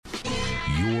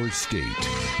state,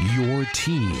 your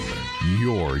team,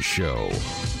 your show.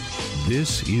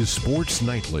 This is Sports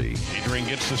Nightly. Adrian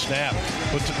gets the snap,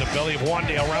 puts it in the belly of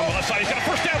Wandale around the left side. He's got a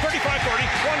first down, 35-30.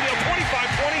 Wandale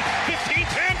 25-20,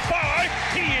 15-10-5.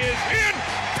 He is in.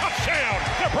 Touchdown,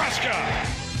 Nebraska.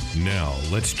 Now,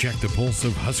 let's check the pulse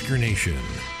of Husker Nation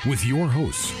with your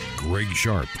hosts, Greg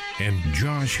Sharp and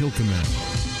Josh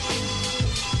Hilkeman.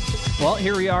 Well,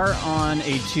 here we are on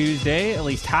a Tuesday. At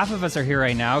least half of us are here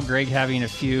right now. Greg having a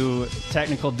few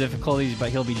technical difficulties,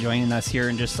 but he'll be joining us here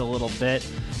in just a little bit.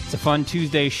 It's a fun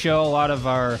Tuesday show. A lot of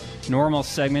our normal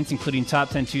segments, including Top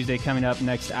 10 Tuesday, coming up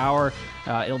next hour.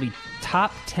 It'll be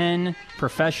Top 10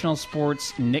 Professional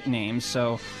Sports Nicknames.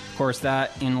 So, of course,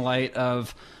 that in light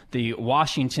of the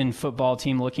Washington football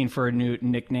team looking for a new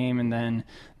nickname, and then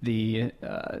the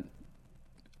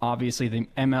obviously the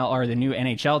ML or the new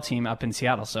NHL team up in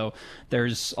Seattle. So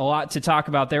there's a lot to talk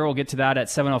about there. We'll get to that at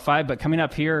 7:05. But coming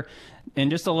up here in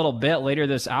just a little bit later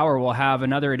this hour, we'll have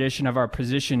another edition of our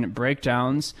position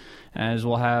breakdowns, as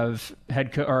we'll have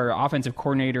offensive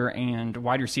coordinator and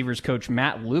wide receivers coach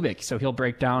Matt Lubick. So he'll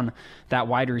break down that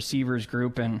wide receivers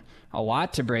group, and a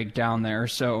lot to break down there.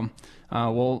 So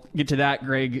we'll get to that.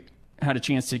 Greg had a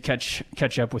chance to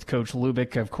catch up with Coach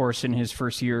Lubick, of course, in his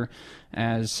first year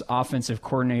as offensive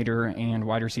coordinator and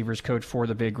wide receivers coach for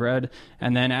the Big Red.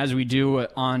 And then, as we do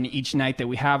on each night that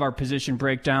we have our position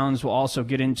breakdowns, we'll also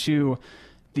get into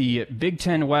the Big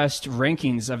Ten West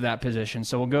rankings of that position.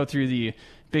 So we'll go through the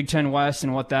Big Ten West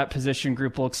and what that position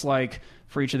group looks like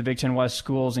for each of the Big Ten West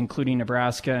schools, including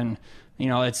Nebraska. And, you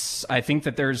know, I think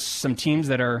that there's some teams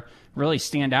that are really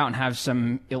stand out and have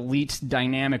some elite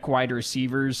dynamic wide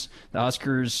receivers. The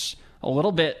Huskers a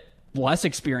little bit less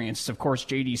experienced. Of course,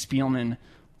 J.D. Spielman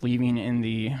leaving in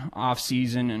the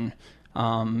offseason,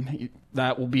 and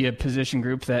that will be a position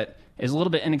group that is a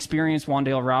little bit inexperienced.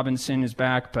 Wandale Robinson is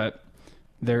back, but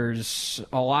there's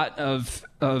a lot of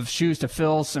shoes to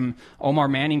fill. Some Omar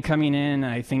Manning coming in.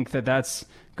 I think that that's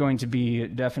going to be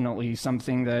definitely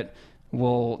something that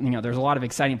will, there's a lot of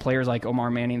exciting players like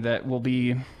Omar Manning that will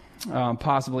be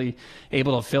possibly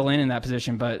able to fill in that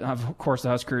position. But, of course, the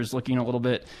Huskers looking a little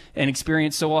bit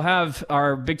inexperienced. So we'll have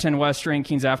our Big Ten West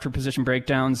rankings after position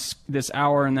breakdowns this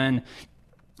hour. And then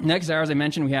next hour, as I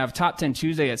mentioned, we have Top 10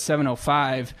 Tuesday at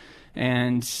 7:05.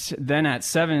 And then at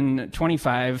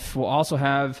 7:25, we'll also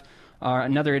have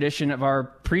another edition of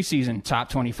our preseason Top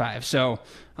 25. So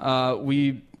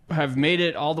we have made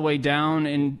it all the way down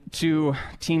into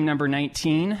team number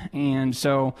 19. And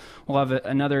so we'll have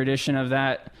another edition of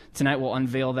that tonight. We'll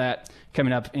unveil that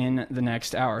coming up in the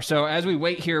next hour. So as we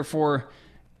wait here for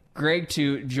Greg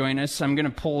to join us, I'm going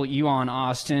to pull you on,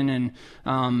 Austin.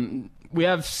 And we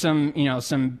have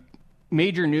some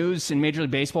major news in Major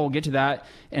League Baseball. We'll get to that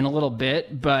in a little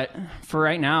bit. But for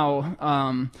right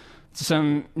now,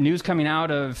 some news coming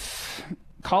out of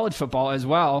college football as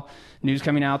well. News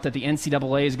coming out that the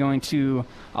NCAA is going to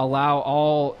allow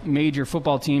all major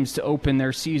football teams to open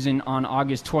their season on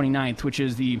August 29th, which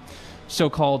is the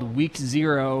so-called week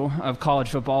 0 of college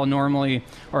football. Normally,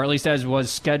 or at least as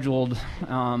was scheduled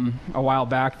a while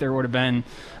back, there would have been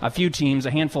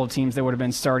a handful of teams that would have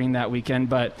been starting that weekend,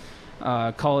 but the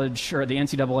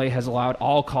NCAA has allowed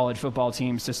all college football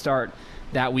teams to start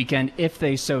that weekend if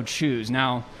they so choose.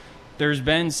 Now, there's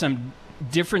been some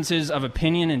differences of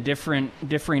opinion and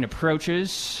differing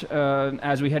approaches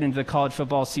as we head into the college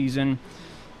football season.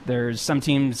 There's some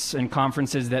teams and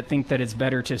conferences that think that it's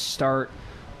better to start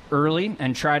early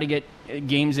and try to get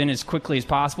games in as quickly as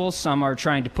possible. Some are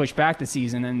trying to push back the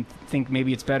season and think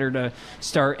maybe it's better to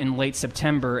start in late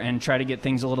September and try to get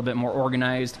things a little bit more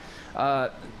organized.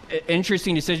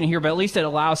 Interesting decision here, but at least it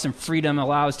allows some freedom,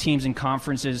 allows teams and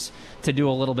conferences to do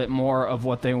a little bit more of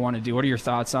what they want to do. What are your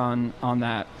thoughts on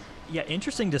that? Yeah,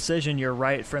 interesting decision, you're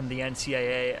right, from the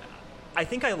NCAA. I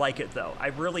think I like it, though. I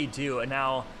really do. And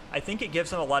now, I think it gives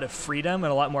them a lot of freedom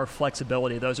and a lot more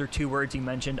flexibility. Those are two words you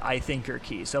mentioned I think are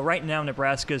key. So right now,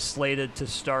 Nebraska is slated to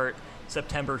start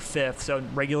September 5th, so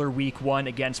regular week 1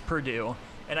 against Purdue.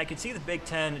 And I could see the Big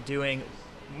Ten doing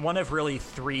one of really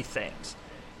three things.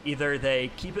 Either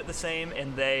they keep it the same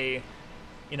and they,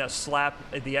 slap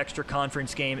the extra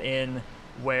conference game in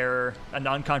where a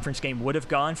non-conference game would have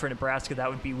gone. For Nebraska, that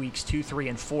would be weeks 2, 3,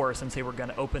 and 4, since they were going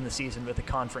to open the season with a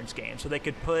conference game. So they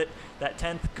could put that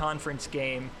 10th conference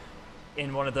game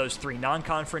in one of those 3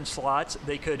 non-conference slots.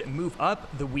 They could move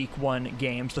up the week 1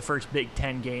 games, the first Big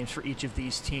Ten games for each of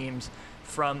these teams,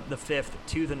 from the 5th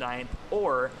to the 9th.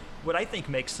 Or what I think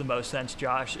makes the most sense,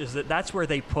 Josh, is that that's where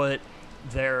they put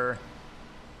their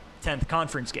 10th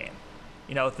conference game.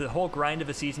 The whole grind of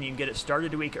a season, you can get it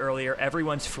started a week earlier.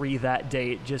 Everyone's free that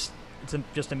date. Just It's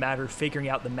just a matter of figuring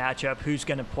out the matchup, who's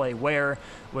going to play where,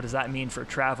 what does that mean for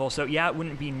travel. So, yeah, it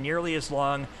wouldn't be nearly as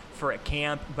long for a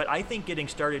camp, but I think getting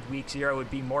started week 0 would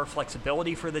be more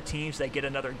flexibility for the teams. They get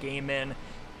another game in.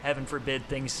 Heaven forbid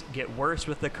things get worse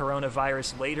with the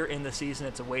coronavirus later in the season.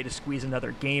 It's a way to squeeze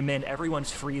another game in.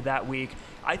 Everyone's free that week.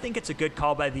 I think it's a good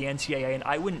call by the NCAA, and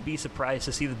I wouldn't be surprised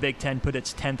to see the Big Ten put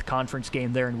its 10th conference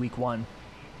game there in week 1.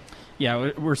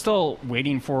 Yeah, we're still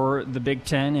waiting for the Big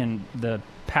Ten and the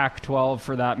Pac-12,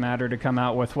 for that matter, to come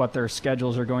out with what their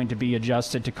schedules are going to be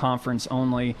adjusted to conference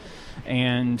only.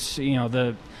 And,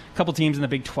 the couple teams in the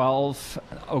Big 12,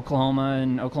 Oklahoma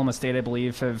and Oklahoma State, I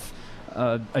believe, have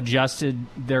adjusted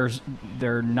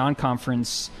their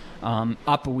non-conference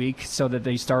up a week so that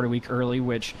they start a week early,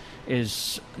 which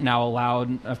is now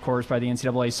allowed, of course, by the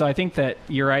NCAA. So I think that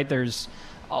you're right.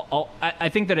 I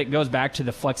think that it goes back to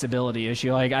the flexibility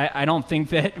issue. Like, I don't think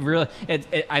that really.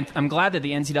 I'm glad that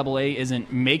the NCAA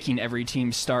isn't making every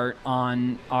team start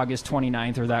on August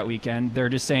 29th or that weekend. They're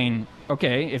just saying,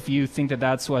 okay, if you think that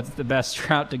that's what's the best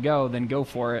route to go, then go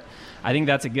for it. I think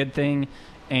that's a good thing.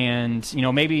 And,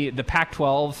 maybe the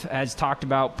Pac-12 has talked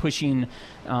about pushing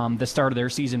the start of their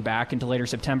season back into later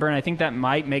September, and I think that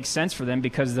might make sense for them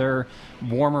because they're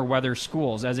warmer weather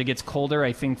schools. As it gets colder,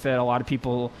 I think that a lot of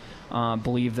people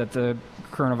believe that the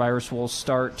coronavirus will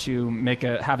start to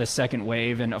have a second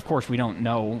wave, and of course we don't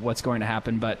know what's going to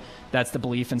happen, but that's the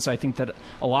belief. And so I think that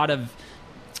a lot of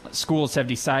schools have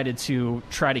decided to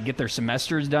try to get their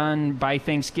semesters done by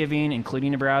Thanksgiving,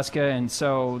 including Nebraska. And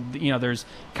so, there's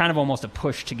kind of almost a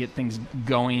push to get things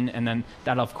going. And then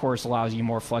that, of course, allows you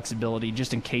more flexibility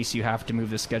just in case you have to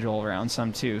move the schedule around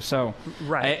some too. So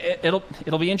right. It'll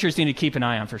be interesting to keep an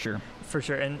eye on for sure. For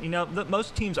sure. And,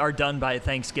 most teams are done by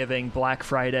Thanksgiving. Black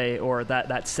Friday or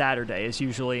that Saturday is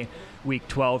usually week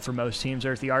 12 for most teams.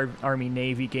 There's the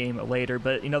Army-Navy game later.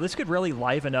 But, this could really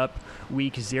liven up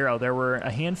week 0. There were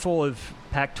a handful of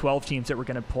Pac-12 teams that were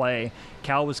going to play.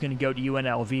 Cal was going to go to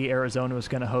UNLV, Arizona was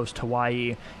going to host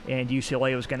Hawaii, and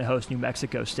UCLA was going to host New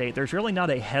Mexico State. There's really not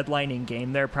a headlining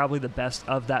game there. Probably the best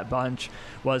of that bunch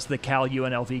was the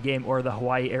Cal-UNLV game or the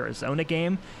Hawaii-Arizona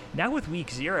game. Now with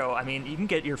week 0, you can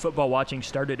get your football watching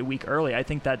started a week early. I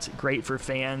think that's great for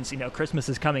fans. Christmas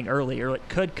is coming early, or it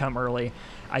could come early,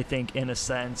 I think, in a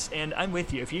sense. And I'm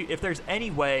with you. If there's any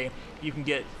way you can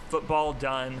get football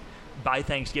done by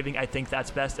Thanksgiving, I think that's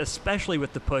best, especially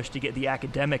with the push to get the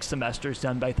academic semesters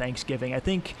done by Thanksgiving. I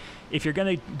think if you're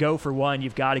going to go for one,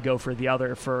 you've got to go for the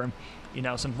other for,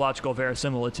 some logical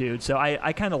verisimilitude. So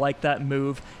I kind of like that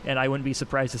move, and I wouldn't be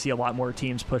surprised to see a lot more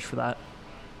teams push for that.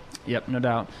 Yep, no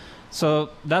doubt. So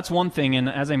that's one thing, and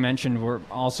as I mentioned, we're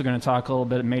also going to talk a little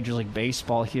bit of Major League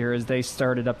Baseball here as they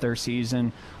started up their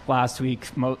season last week,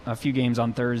 a few games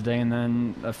on Thursday, and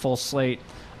then a full slate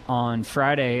on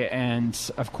Friday. And,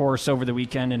 of course, over the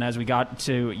weekend, and as we got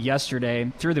to yesterday,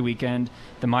 through the weekend,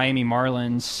 the Miami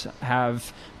Marlins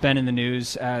have been in the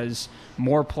news as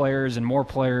more players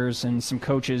and some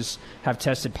coaches have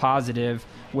tested positive,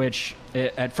 which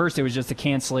at first it was just a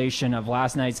cancellation of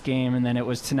last night's game, and then it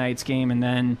was tonight's game, and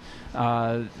then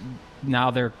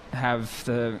now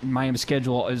the Miami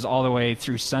schedule is all the way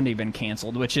through Sunday been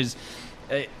canceled, which is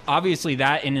obviously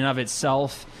that in and of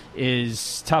itself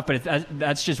is tough, but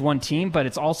that's just one team, but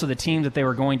it's also the team that they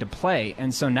were going to play.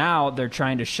 And so now they're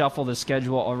trying to shuffle the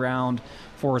schedule around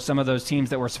for some of those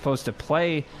teams that were supposed to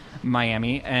play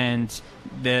Miami. And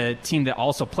the team that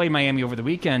also played Miami over the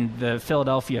weekend, the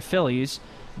Philadelphia Phillies,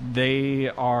 they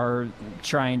are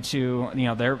trying to,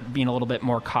 they're being a little bit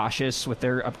more cautious with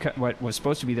their what was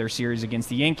supposed to be their series against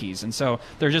the Yankees. And so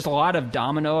there's just a lot of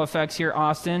domino effects here,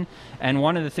 Austin. And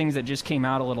one of the things that just came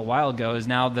out a little while ago is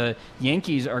now the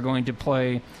Yankees are going to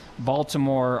play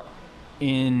Baltimore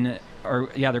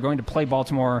they're going to play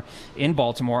Baltimore in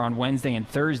Baltimore on Wednesday and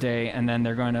Thursday, and then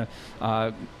they're going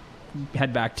to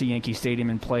head back to Yankee Stadium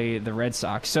and play the Red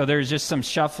Sox. So there's just some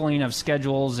shuffling of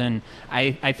schedules, and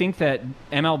I think that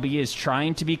MLB is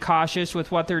trying to be cautious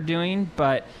with what they're doing,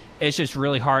 but it's just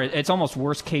really hard. It's almost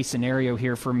worst case scenario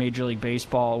here for Major League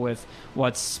Baseball with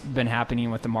what's been happening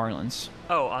with the Marlins.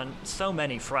 Oh, on so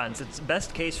many fronts. It's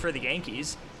best case for the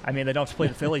Yankees. They don't have to play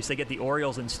the Phillies. They get the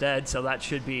Orioles instead, so that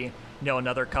should be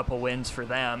another couple wins for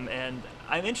them. And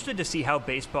I'm interested to see how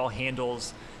baseball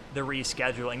handles the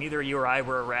rescheduling. Neither you or I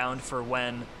were around for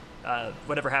when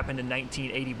whatever happened in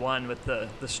 1981 with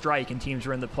the strike and teams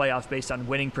were in the playoff based on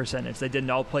winning percentage. They didn't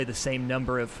all play the same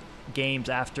number of games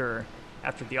after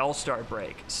the All-Star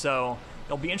break. So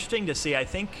it'll be interesting to see. I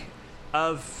think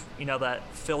of that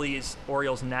Phillies,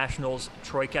 Orioles, Nationals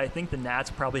troika, I think the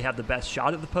Nats probably have the best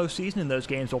shot at the postseason, and those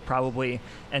games will probably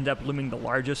end up looming the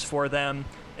largest for them,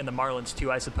 and the Marlins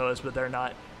too, I suppose, but they're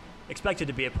not expected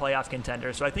to be a playoff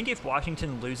contender. So I think if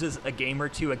Washington loses a game or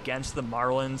two against the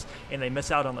Marlins and they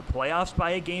miss out on the playoffs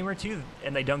by a game or two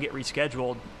and they don't get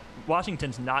rescheduled,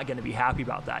 Washington's not going to be happy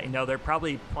about that. They're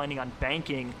probably planning on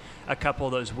banking a couple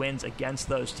of those wins against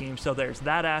those teams. So there's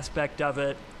that aspect of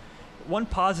it. One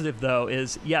positive, though,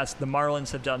 is, yes, the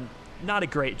Marlins have done not a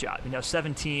great job.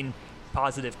 17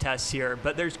 positive tests here,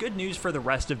 but there's good news for the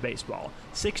rest of baseball.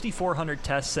 6,400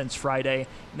 tests since Friday,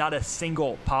 not a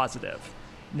single positive.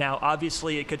 Now,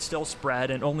 obviously, it could still spread,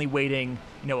 and only waiting,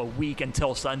 a week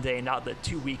until Sunday, not the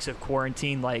 2 weeks of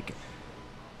quarantine like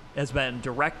has been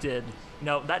directed.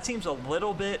 That seems a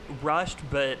little bit rushed,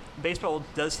 but baseball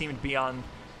does seem to be on,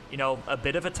 a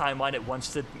bit of a timeline. It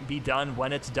wants to be done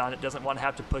when it's done. It doesn't want to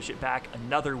have to push it back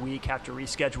another week, have to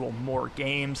reschedule more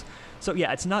games. So,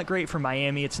 yeah, it's not great for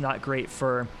Miami. It's not great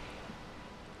for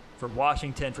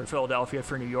Washington, for Philadelphia,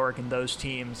 for New York, and those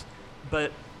teams.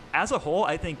 But as a whole,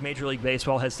 I think Major League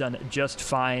Baseball has done just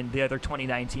fine. The other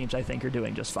 29 teams, I think, are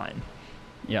doing just fine.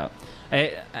 Yeah.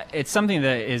 It's something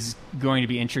that is going to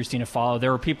be interesting to follow.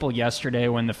 There were people yesterday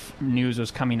when the news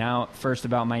was coming out first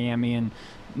about Miami and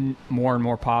more and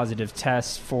more positive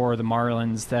tests for the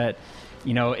Marlins that,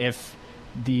 if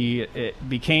it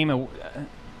became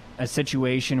a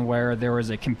situation where there was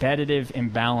a competitive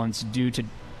imbalance due to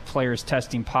players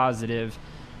testing positive,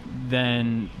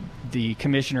 then the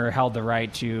commissioner held the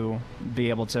right to be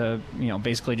able to,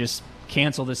 basically just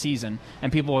cancel the season.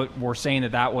 And people were saying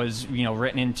that was,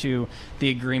 written into the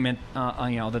agreement,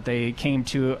 that they came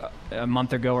to a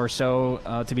month ago or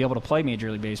so to be able to play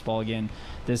Major League Baseball again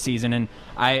this season. And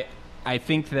I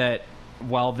think that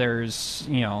while there's,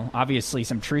 obviously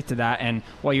some truth to that, and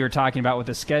what you were talking about with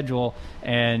the schedule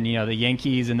and, the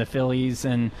Yankees and the Phillies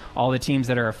and all the teams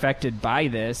that are affected by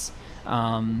this,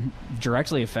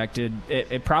 directly affected,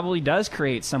 it probably does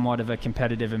create somewhat of a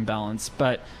competitive imbalance.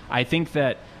 But I think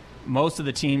that most of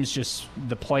the teams,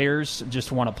 the players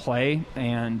just want to play,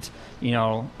 and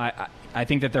I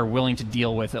think that they're willing to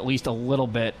deal with at least a little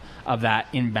bit of that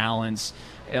imbalance,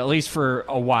 at least for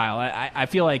a while. I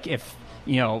feel like if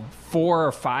 4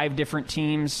 or 5 different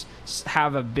teams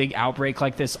have a big outbreak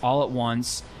like this all at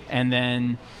once, and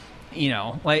then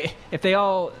like if they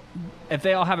all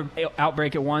have an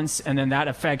outbreak at once, and then that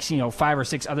affects 5 or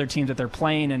 6 other teams that they're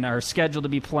playing and are scheduled to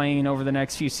be playing over the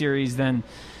next few series, then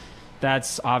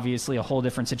that's obviously a whole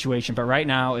different situation. But right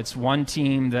now, it's one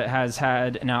team that has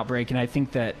had an outbreak, and I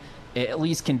think that it at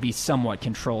least can be somewhat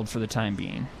controlled for the time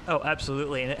being. Oh,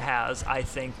 absolutely, and it has, I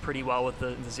think, pretty well with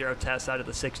the 0 tests out of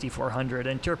the 6,400.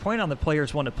 And to your point on the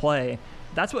players want to play,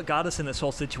 that's what got us in this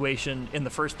whole situation in the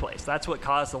first place. That's what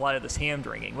caused a lot of this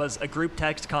hand-wringing, was a group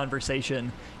text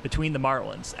conversation between the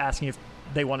Marlins asking if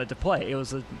they wanted to play. It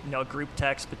was a group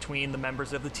text between the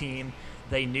members of the team.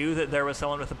 They knew that there was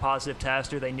someone with a positive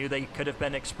test, or they knew they could have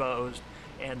been exposed.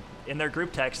 And in their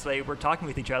group text, they were talking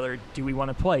with each other. Do we want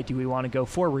to play? Do we want to go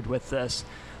forward with this?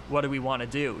 What do we want to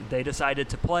do? They decided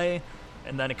to play,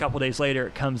 and then a couple days later,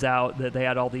 it comes out that they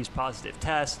had all these positive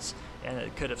tests, and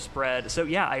it could have spread. So,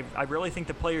 yeah, I really think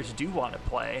the players do want to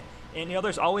play. And,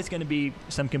 there's always going to be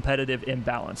some competitive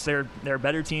imbalance. There are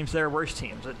better teams, there are worse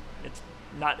teams. It's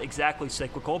not exactly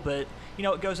cyclical, but,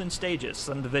 it goes in stages.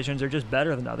 Some divisions are just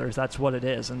better than others. That's what it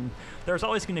is. And there's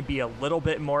always going to be a little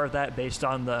bit more of that based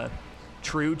on the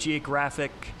true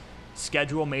geographic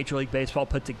schedule Major League Baseball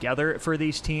put together for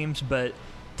these teams, but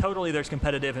totally there's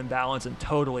competitive imbalance, and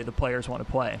totally the players want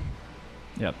to play.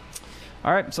 Yep.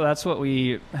 All right, so that's what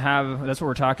we have. That's what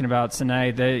we're talking about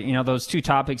tonight. Those 2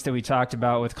 topics that we talked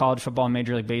about with college football and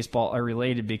Major League Baseball are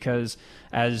related because,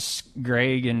 as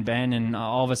Greg and Ben and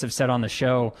all of us have said on the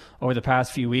show over the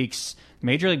past few weeks,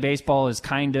 Major League Baseball is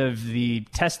kind of the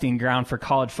testing ground for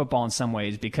college football in some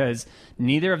ways, because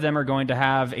neither of them are going to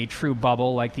have a true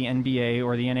bubble like the NBA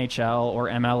or the NHL or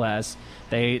MLS.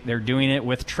 They're doing it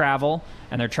with travel,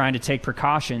 and they're trying to take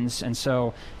precautions, and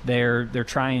so they're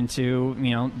trying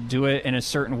to do it in a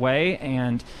certain way.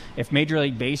 And if Major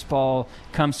League Baseball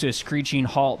comes to a screeching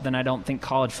halt, then I don't think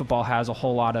college football has a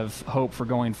whole lot of hope for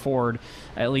going forward,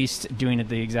 at least doing it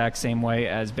the exact same way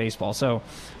as baseball. So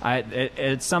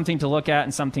it's something to look at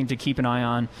and something to keep an eye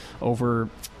on over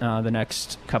the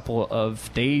next couple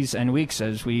of days and weeks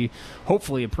as we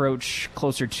hopefully approach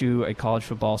closer to a college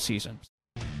football season.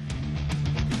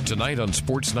 Tonight on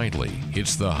Sports Nightly,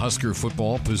 it's the Husker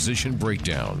football position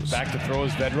breakdowns. Back to throw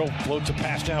is Vedral, floats a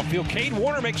pass downfield. Cade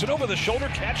Warner makes it over the shoulder,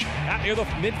 catch out near the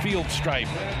midfield stripe.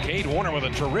 Cade Warner with a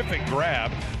terrific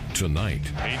grab. tonight.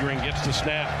 Adrian gets the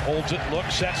snap, holds it,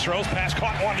 looks, sets, throws, pass,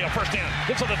 caught, Wandale, first down.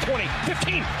 Gets to the 20,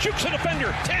 15, shoots the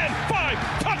defender, 10, 5,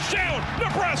 touchdown,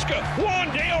 Nebraska.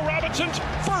 Wandale Robinson's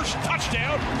first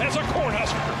touchdown as a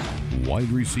Cornhusker. Wide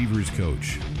receivers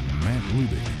coach, Matt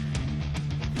Lubick.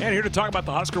 And here to talk about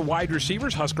the Husker wide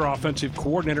receivers, Husker offensive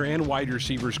coordinator and wide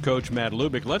receivers coach Matt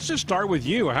Lubick. Let's just start with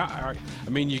you.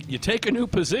 You take a new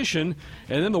position,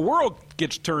 and then the world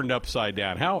gets turned upside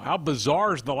down. How bizarre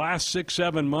has the last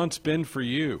 6-7 months been for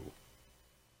you?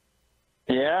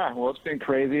 Yeah, well, it's been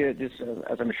crazy. It just,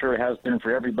 as I'm sure it has been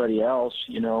for everybody else.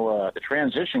 The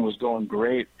transition was going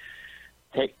great.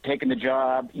 Taking the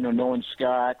job, knowing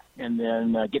Scott, and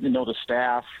then getting to know the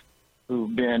staff, who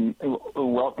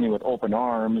welcomed me with open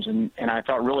arms, and I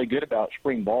felt really good about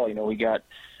spring ball. We got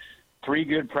 3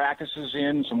 good practices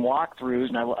in, some walkthroughs,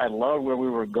 and I loved where we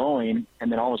were going. And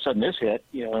then all of a sudden this hit,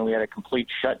 and we had a complete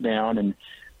shutdown, and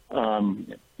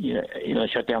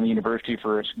shut down the university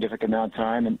for a significant amount of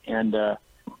time.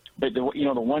 But the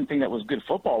one thing that was good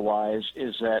football wise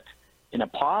is that in a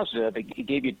positive, it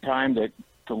gave you time to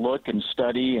look and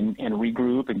study and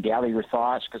regroup and gather your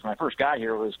thoughts, because when I first got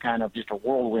here it was kind of just a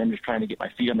whirlwind, just trying to get my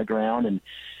feet on the ground,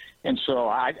 and so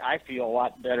I feel a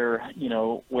lot better,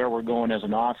 where we're going as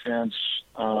an offense,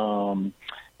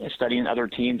 studying other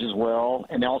teams as well,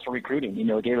 and also recruiting.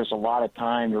 It gave us a lot of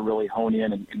time to really hone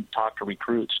in and talk to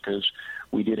recruits, because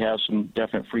we did have some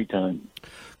definite free time.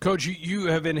 Coach, you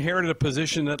have inherited a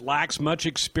position that lacks much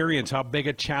experience. How big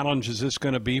a challenge is this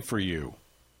going to be for you?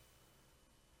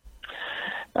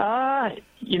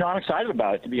 I'm excited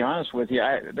about it, to be honest with you.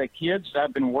 The kids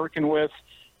I've been working with,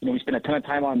 we spend a ton of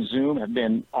time on Zoom, have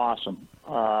been awesome.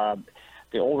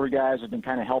 The older guys have been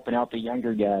kind of helping out the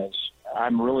younger guys.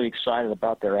 I'm really excited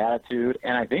about their attitude,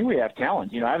 and I think we have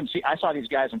talent. I saw these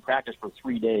guys in practice for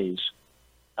 3 days,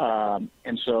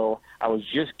 and so I was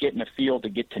just getting a feel to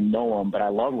get to know them, but I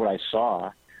loved what I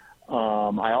saw.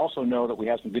 I also know that we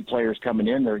have some good players coming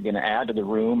in. They're going to add to the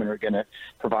room and are going to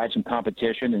provide some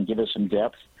competition and give us some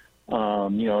depth.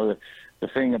 The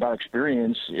thing about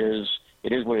experience is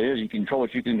it is what it is. You control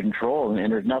what you can control,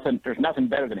 and there's nothing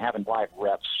better than having live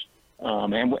reps.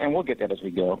 And we'll get that as we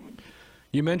go.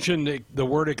 You mentioned the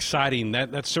word exciting.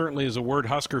 That certainly is a word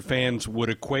Husker fans would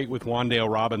equate with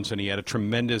Wandale Robinson. He had a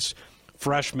tremendous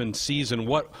freshman season.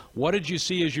 What did you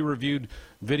see as you reviewed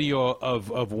video of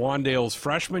Wandale's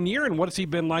freshman year, and what's he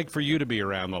been like for you to be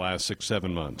around the last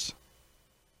 6-7 months?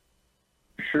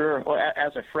 Sure. Well,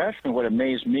 as a freshman, what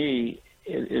amazed me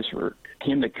is for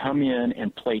him to come in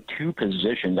and play 2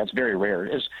 positions. That's very rare.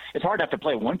 It's hard enough to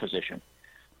play one position,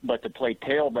 but to play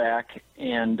tailback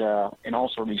and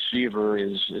also receiver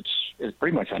is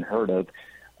pretty much unheard of.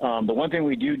 The one thing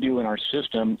we do in our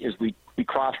system is we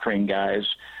cross-train guys.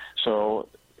 So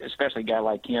especially a guy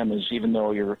like him is, even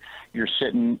though you're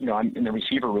sitting, I'm in the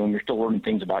receiver room, you're still learning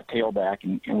things about tailback,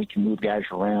 and we can move guys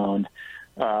around.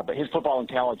 But his football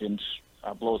intelligence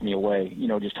blows me away,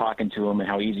 just talking to him and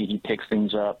how easy he picks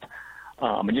things up,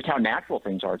 and just how natural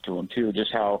things are to him too.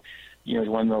 Just how, he's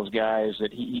one of those guys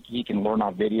that he can learn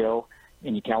off video,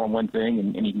 and you tell him one thing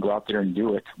and he can go out there and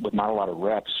do it with not a lot of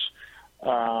reps.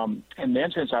 And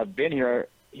then since I've been here,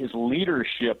 his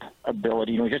leadership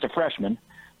ability, he's just a freshman,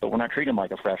 but we're not treating him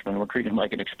like a freshman. We're treating him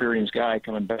like an experienced guy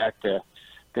coming back to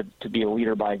be a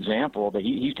leader by example. But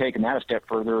he's taken that a step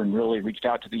further and really reached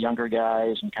out to the younger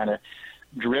guys and kind of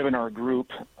driven our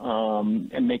group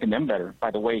and making them better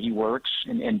by the way he works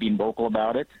and being vocal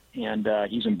about it. And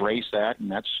he's embraced that,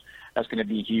 and that's going to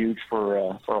be huge for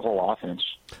a whole offense.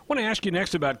 I want to ask you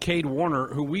next about Cade Warner,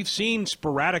 who we've seen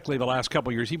sporadically the last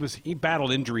couple of years. He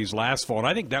battled injuries last fall, and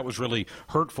I think that was really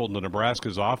hurtful to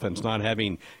Nebraska's offense, not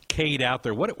having Cade out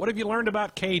there. What have you learned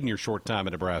about Cade in your short time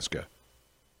at Nebraska?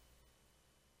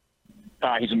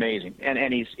 He's amazing,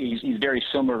 and he's very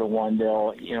similar to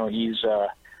Wandale.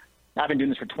 I've been doing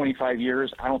this for 25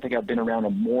 years. I don't think I've been around a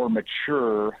more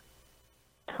mature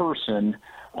person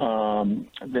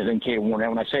than Cade Warner.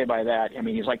 And when I say by that,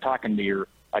 he's like talking to your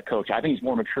coach. I think he's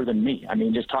more mature than me.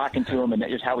 Just talking to him and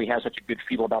just how he has such a good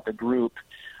feel about the group,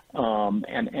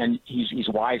 and he's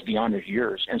wise beyond his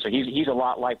years. And so he's a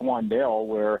lot like Wandale,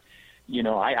 where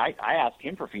I asked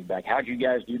him for feedback. How did you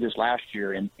guys do this last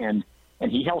year? And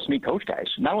he helps me coach guys.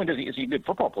 Not only is he a good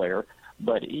football player,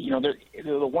 but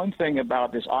the one thing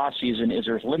about this off season is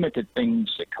there's limited things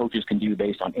that coaches can do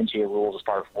based on NCAA rules as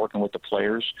far as working with the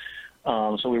players.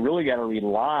 So we really got to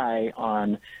rely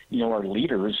on our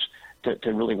leaders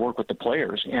to really work with the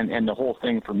players. And the whole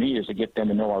thing for me is to get them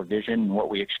to know our vision and what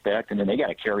we expect, and then they got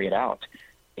to carry it out.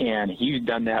 And he's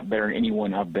done that better than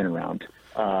anyone I've been around.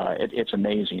 It's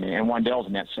amazing. And Wandell's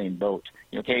in that same boat.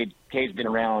 You know, Cade's been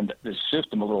around the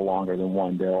system a little longer than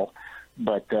Wandell,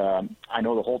 but I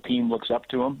know the whole team looks up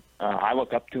to him. I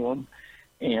look up to him.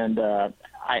 And,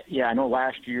 I know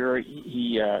last year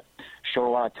he showed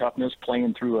a lot of toughness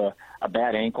playing through a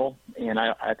bad ankle. And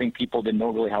I think people didn't know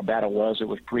really how bad it was. It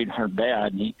was pretty darn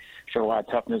bad. And he showed a lot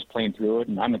of toughness playing through it.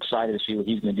 And I'm excited to see what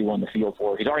he's going to do on the field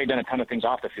for us. He's already done a ton of things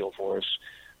off the field for us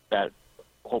that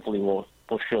hopefully will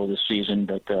show this season.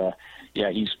 But,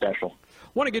 he's special. I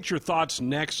want to get your thoughts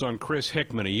next on Chris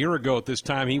Hickman. A year ago at this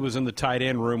time, he was in the tight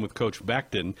end room with Coach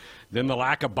Becton. Then the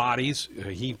lack of bodies,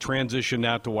 he transitioned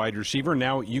out to wide receiver.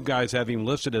 Now you guys have him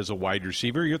listed as a wide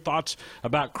receiver. Your thoughts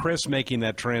about Chris making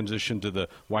that transition to the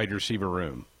wide receiver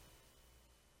room?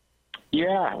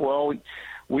 Yeah, well,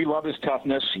 we love his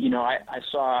toughness. You know, I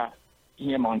saw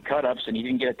him on cut-ups, and he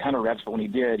didn't get a ton of reps, but when he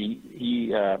did,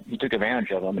 he took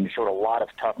advantage of them and showed a lot of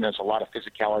toughness, a lot of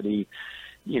physicality.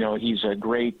 You know, he's a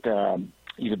great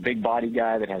he's a big body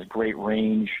guy that has great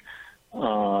range,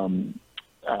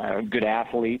 good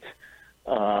athlete,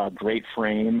 great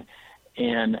frame.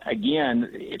 And again,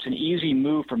 it's an easy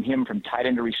move from him from tight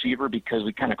end to receiver because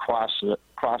we kind of cross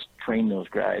train those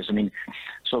guys. I mean,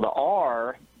 so the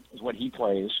R is what he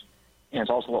plays, and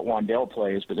it's also what Wandell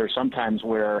plays. But there's sometimes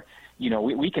where, you know,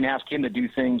 we can ask him to do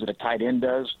things that a tight end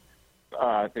does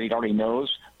that he already knows,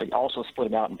 but also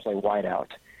split it out and play wide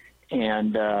out.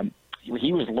 And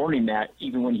he was learning that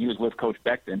even when he was with Coach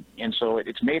Becton. And so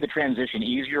it's made the transition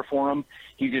easier for him.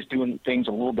 He's just doing things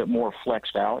a little bit more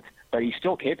flexed out, but he's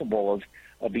still capable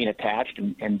of being attached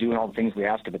and doing all the things we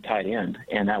ask of a tight end.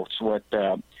 And that's what,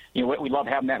 we love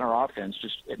having that in our offense.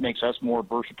 Just it makes us more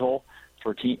versatile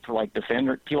for like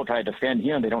defender. People try to defend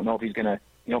him. They don't know if he's going to,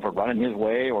 if we're running his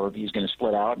way or if he's going to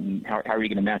split out, and how are you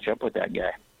going to match up with that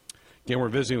guy? Again, we're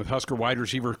visiting with Husker wide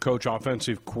receiver coach,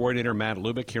 offensive coordinator Matt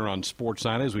Lubick here on Sports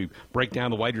Night as we break down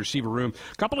the wide receiver room.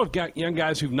 A couple of young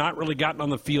guys who've not really gotten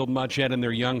on the field much yet in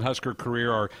their young Husker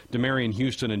career are Demarion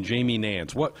Houston and Jamie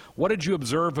Nance. What did you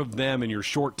observe of them in your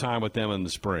short time with them in the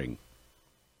spring?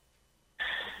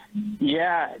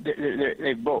 Yeah,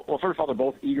 they both. Well, first of all, they're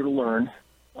both eager to learn.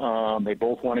 They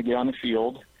both want to get on the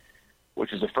field,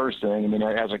 which is the first thing. I mean,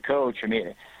 as a coach,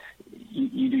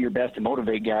 you do your best to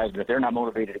motivate guys, but if they're not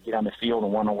motivated to get on the field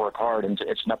and want to work hard, and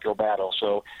it's an uphill battle.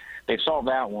 So they've solved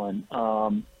that one.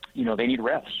 They need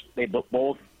reps. They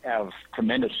both have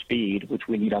tremendous speed, which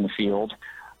we need on the field.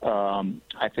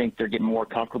 I think they're getting more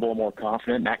comfortable, more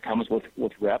confident, and that comes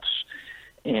with reps.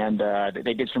 And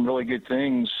they did some really good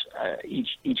things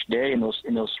each day in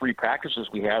those three practices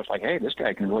we have. It's like, hey, this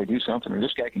guy can really do something, or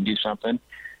this guy can do something.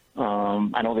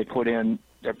 I know they're putting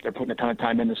a ton of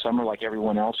time in the summer like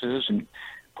everyone else is, and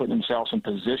putting themselves in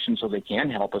position so they can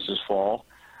help us this fall.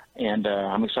 And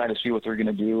I'm excited to see what they're going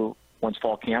to do once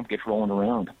fall camp gets rolling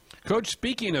around. Coach,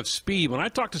 speaking of speed, when I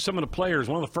talk to some of the players,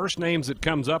 one of the first names that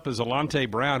comes up is Alante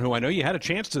Brown, who I know you had a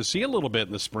chance to see a little bit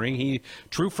in the spring. He,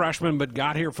 true freshman, but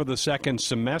got here for the second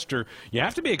semester. You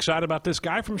have to be excited about this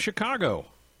guy from Chicago.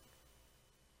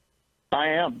 I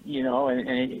am,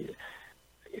 and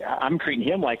I'm treating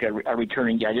him like a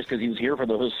returning guy just because he was here for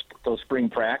those spring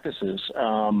practices.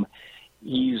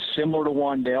 He's similar to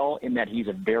Wandell in that he's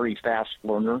a very fast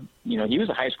learner. He was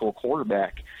a high school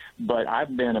quarterback, but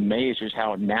I've been amazed just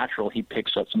how natural he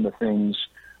picks up some of the things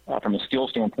from a skill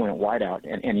standpoint at wideout,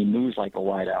 and he moves like a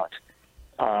wideout.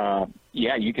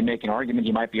 You can make an argument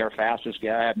he might be our fastest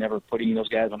guy. I've never put any of those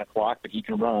guys on a clock, but he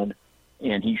can run.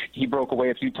 And he broke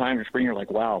away a few times in spring. You're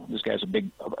like, wow, this guy's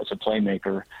it's a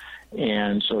playmaker.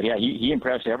 And so, he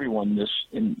impressed everyone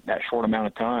in that short amount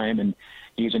of time. And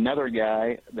he's another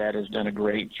guy that has done a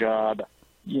great job,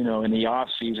 in the off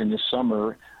season this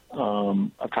summer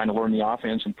of trying to learn the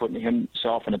offense and putting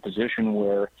himself in a position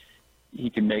where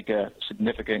he can make a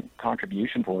significant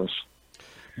contribution for us.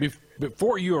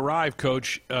 Before you arrived,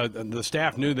 Coach, the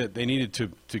staff knew that they needed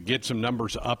to get some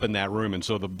numbers up in that room, and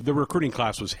so the recruiting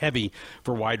class was heavy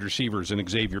for wide receivers and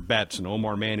Xavier Betts and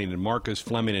Omar Manning and Marcus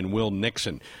Fleming and Will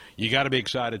Nixon. You got to be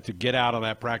excited to get out on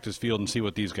that practice field and see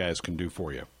what these guys can do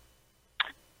for you.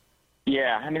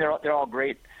 Yeah, they're all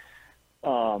great.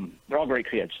 They're all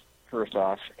great kids, first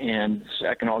off, and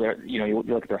second, you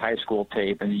look at their high school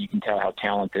tape and you can tell how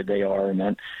talented they are, and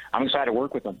then I'm excited to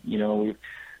work with them.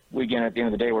 Again, at the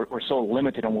end of the day, we're so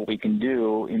limited on what we can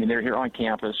do. They're here on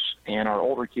campus, and our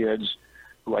older kids,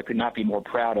 who I could not be more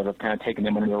proud of kind of taking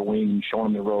them under their wing and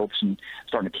showing them the ropes and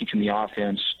starting to teach them the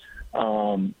offense.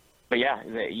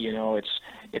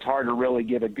 It's hard to really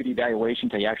give a good evaluation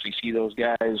until you actually see those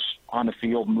guys on the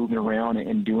field moving around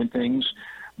and doing things.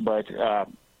 But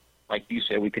like you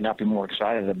said, we could not be more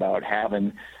excited about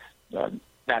having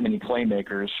that many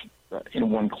playmakers in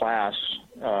one class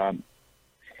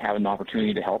have an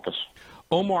opportunity to help us.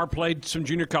 Omar played some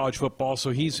junior college football, so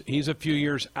he's a few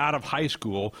years out of high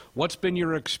school. What's been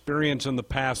your experience in the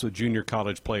past with junior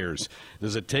college players?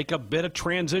 Does it take a bit of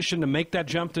transition to make that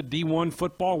jump to D1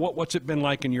 football? What's it been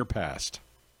like in your past?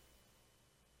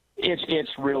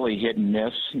 It's really hit and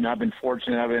miss. I've been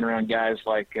fortunate. I've been around guys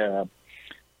like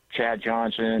Chad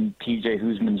Johnson, TJ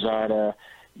Huzmanzada,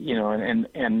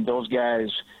 and those guys,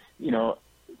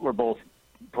 were both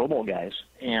Pro Bowl guys,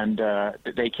 and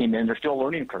they came in. They're still a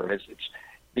learning curve. It's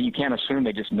you can't assume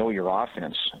they just know your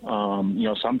offense.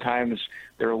 Sometimes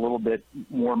they're a little bit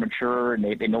more mature and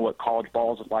they know what college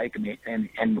ball is like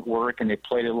and work, and they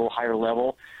play at a little higher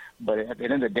level. But at the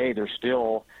end of the day, they're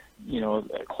still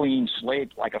a clean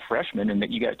slate like a freshman, and that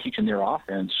you got to teach them their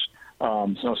offense.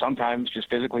 So sometimes just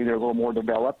physically they're a little more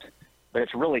developed, but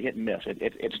it's really hit and miss.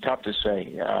 It's tough to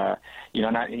say.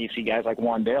 And you see guys like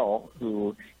Wandale,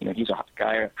 who, he's a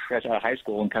guy fresh out of high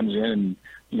school and comes in and,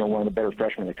 one of the better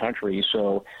freshmen in the country.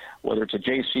 So whether it's a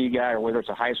JC guy or whether it's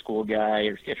a high school guy,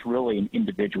 it's really an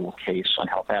individual case on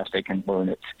how fast they can learn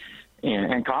it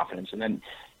and confidence. And then,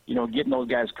 getting those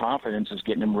guys confidence is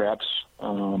getting them reps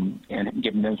and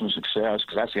giving them some success,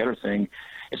 because that's the other thing.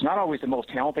 It's not always the most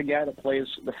talented guy that plays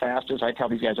the fastest. I tell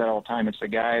these guys that all the time. It's the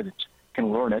guy that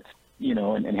can learn it,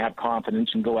 and have confidence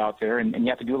and go out there, and you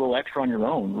have to do a little extra on your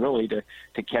own, really, to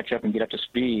catch up and get up to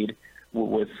speed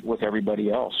with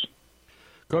everybody else.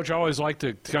 Coach, I always like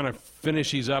to kind of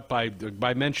finish these up by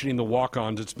mentioning the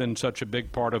walk-ons. It's been such a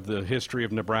big part of the history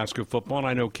of Nebraska football, and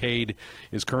I know Cade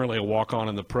is currently a walk-on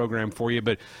in the program for you,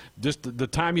 but just the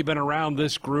time you've been around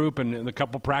this group and the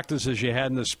couple practices you had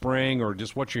in the spring, or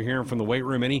just what you're hearing from the weight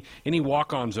room, any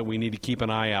walk-ons that we need to keep an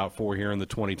eye out for here in the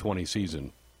 2020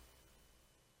 season?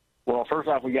 Well, first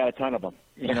off, we got a ton of them,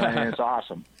 and it's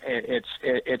awesome.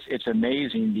 It's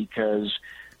amazing because,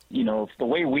 the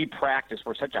way we practice,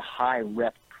 we're such a high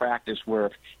rep practice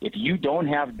where if you don't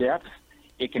have depth,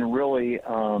 it can really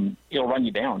it'll run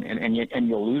you down, and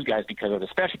you'll lose guys because of it,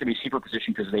 especially the receiver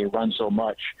position, because they run so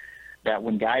much that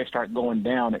when guys start going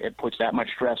down, it puts that much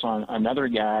stress on another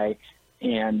guy,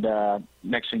 and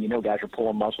next thing you know, guys are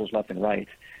pulling muscles left and right,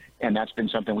 and that's been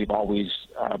something we've always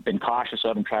been cautious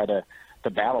of and try to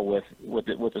battle with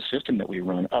the system that we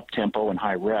run, up tempo and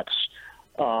high reps.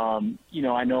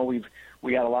 I know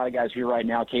we got a lot of guys here right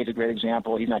now. Cade's a great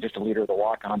example. He's not just a leader of the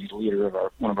walk-ons; he's a leader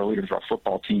of one of our leaders of our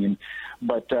football team.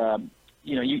 But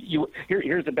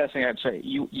here's the best thing I'd say.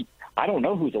 I don't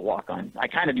know who's a walk-on. I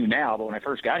kind of do now, but when I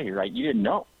first got here, right, you didn't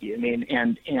know. I mean,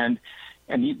 and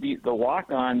the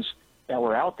walk-ons that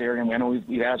were out there, and I know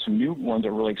we've had some new ones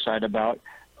that we're really excited about.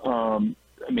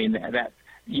 That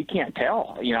you can't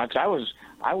tell, because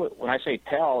when I say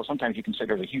tell, sometimes you can say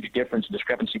there's a huge difference,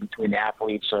 discrepancy between the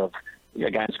athletes of a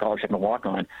guy in scholarship and a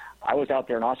walk-on. I was out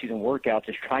there in off-season workouts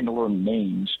just trying to learn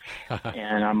names,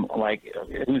 and I'm like,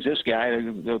 who's this guy?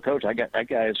 The coach, that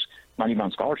guy's not even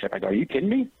on scholarship. I go, are you kidding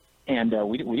me? And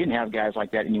we didn't have guys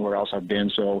like that anywhere else I've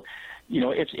been. So,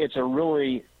 it's a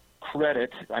really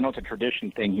credit. I know it's a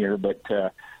tradition thing here, but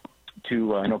to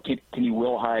Kenny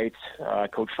Wilhite,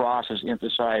 Coach Frost has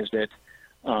emphasized it.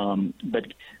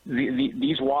 But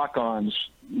these walk-ons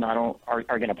are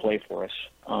going to play for us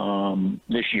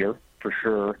this year for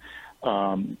sure.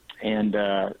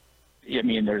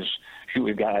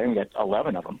 We've got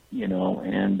 11 of them,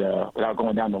 and without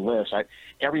going down the list,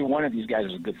 every one of these guys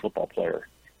is a good football player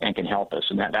and can help us,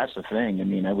 and that's the thing.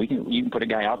 You can put a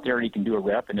guy out there and he can do a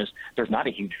rep, and there's not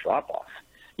a huge drop-off.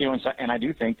 And I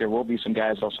do think there will be some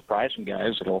guys that'll surprise some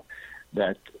guys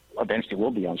that eventually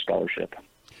will be on scholarship.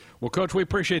 Well, Coach, we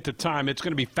appreciate the time. It's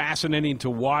going to be fascinating to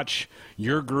watch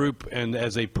your group and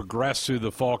as they progress through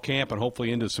the fall camp and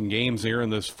hopefully into some games here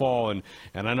in this fall. And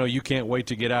I know you can't wait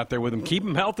to get out there with them. Keep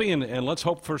them healthy, and let's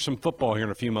hope for some football here in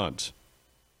a few months.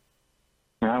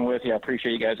 I'm with you. I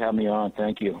appreciate you guys having me on.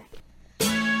 Thank you.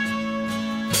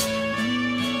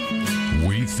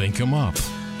 We think them up.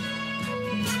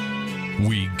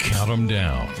 We count them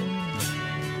down.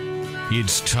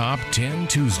 It's Top 10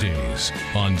 Tuesdays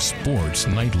on Sports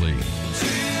Nightly.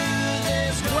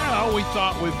 Well, we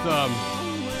thought with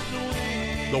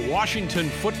the Washington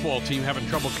football team having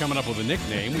trouble coming up with a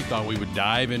nickname, we thought we would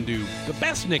dive into the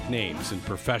best nicknames in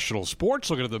professional sports.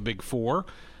 Looking at the Big Four,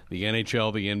 the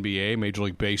NHL, the NBA, Major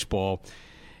League Baseball,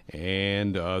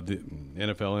 and the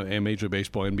NFL and Major League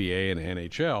Baseball, NBA, and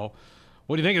NHL.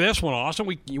 What do you think of this one, Austin?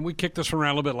 We kicked this one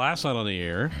around a little bit last night on the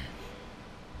air.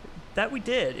 That we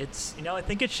did. It's I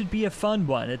think it should be a fun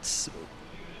one.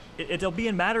 it'll be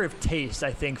a matter of taste,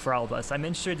 I think, for all of us. I'm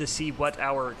interested to see what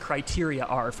our criteria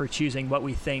are for choosing what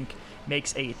we think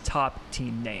makes a top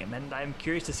team name. And I'm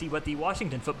curious to see what the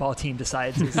Washington football team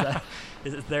decides is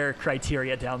their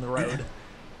criteria down the road.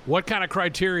 What kind of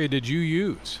criteria did you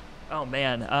use? Oh,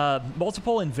 man.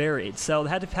 Multiple and varied. So it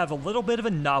had to have a little bit of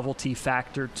a novelty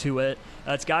factor to it.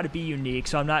 It's got to be unique.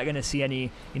 So I'm not going to see any,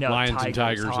 Lions and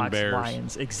Tigers Hawks, and Bears.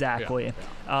 Lions. Exactly.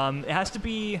 Yeah. It has to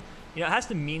be, it has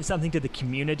to mean something to the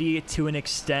community to an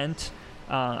extent.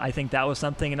 I think that was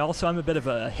something. And also, I'm a bit of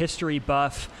a history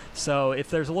buff. So if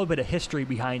there's a little bit of history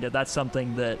behind it, that's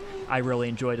something that I really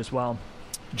enjoyed as well.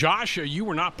 Josh, you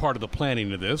were not part of the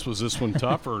planning of this. Was this one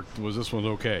tough or was this one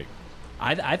okay?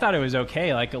 I thought it was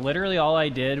okay. Like, literally all I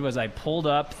did was I pulled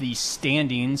up the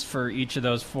standings for each of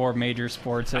those 4 major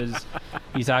sports as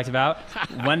he talked about,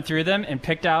 went through them, and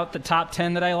picked out the top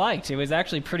 10 that I liked. It was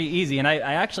actually pretty easy. And I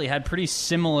actually had pretty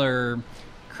similar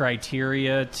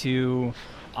criteria to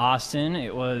Austin.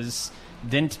 It was,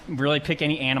 didn't really pick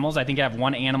any animals. I think I have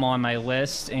one animal on my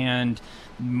list, and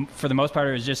for the most part,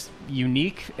 it was just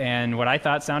unique and what I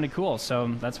thought sounded cool. So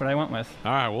that's what I went with.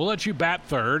 All right, we'll let you bat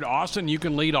third. Austin, you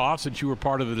can lead off since you were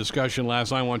part of the discussion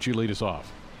last night. Why don't you lead us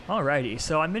off? All righty.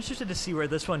 So I'm interested to see where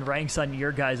this one ranks on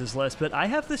your guys' list, but I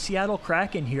have the Seattle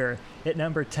Kraken here at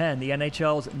number 10, the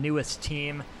NHL's newest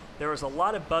team. There was a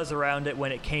lot of buzz around it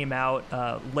when it came out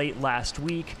late last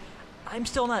week. I'm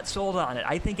still not sold on it.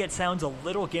 I think it sounds a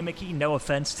little gimmicky. No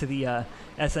offense to the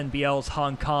SNBL's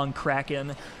Hong Kong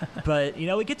Kraken. But,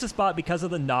 it gets a spot because of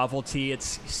the novelty.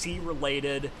 It's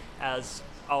sea-related, as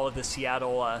all of the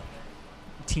Seattle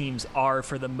teams are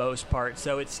for the most part.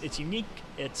 So it's unique.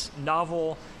 It's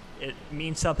novel. It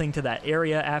means something to that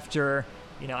area after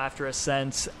a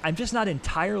sense. I'm just not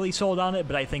entirely sold on it,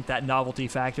 but I think that novelty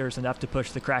factor is enough to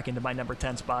push the Kraken to my number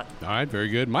 10 spot. All right, very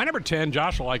good. My number 10,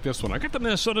 Josh will like this one. I got the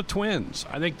Minnesota Twins.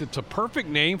 I think that's a perfect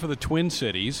name for the Twin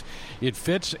Cities. It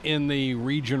fits in the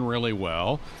region really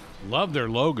well. Love their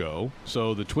logo.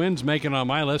 So the Twins make it on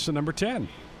my list at number 10.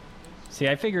 See,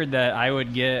 I figured that I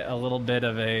would get a little bit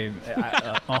of a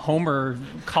homer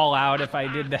call out if I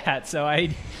did that. So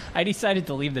I decided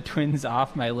to leave the Twins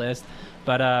off my list.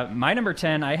 But my number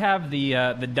 10, I have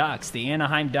the Ducks, the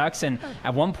Anaheim Ducks, and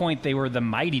at one point they were the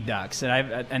Mighty Ducks,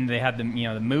 and they had the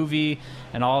movie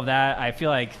and all of that. I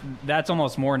feel like that's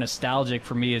almost more nostalgic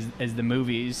for me as the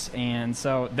movies, and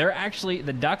so they're actually,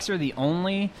 the Ducks are the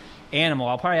only animal.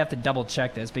 I'll probably have to double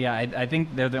check this, but yeah, I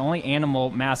think they're the only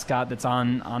animal mascot that's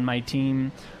on my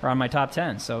team or on my top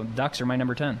 10. So Ducks are my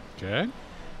number 10. Okay.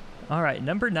 All right,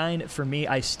 number 9 for me.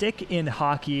 I stick in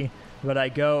hockey, but I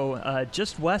go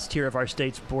just west here of our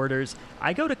state's borders.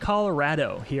 I go to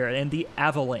Colorado here and the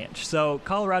Avalanche. So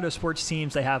Colorado sports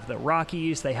teams, they have the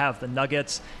Rockies, they have the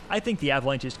Nuggets. I think the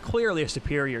Avalanche is clearly a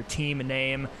superior team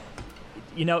name.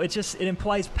 It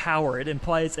implies power. It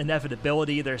implies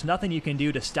inevitability. There's nothing you can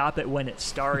do to stop it when it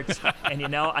starts. And,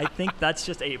 I think that's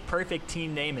just a perfect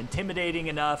team name, intimidating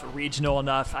enough, regional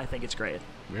enough. I think it's great.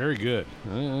 Very good.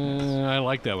 I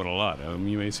like that one a lot.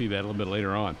 You may see that a little bit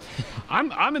later on.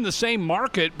 I'm in the same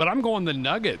market, but I'm going the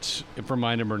Nuggets for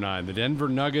my number 9. The Denver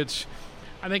Nuggets.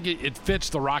 I think it fits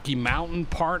the Rocky Mountain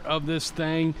part of this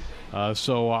thing.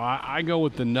 So I go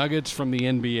with the Nuggets from the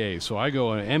NBA. So I go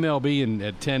MLB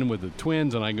at 10 with the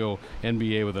Twins, and I go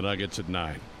NBA with the Nuggets at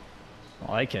 9.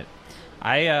 I like it.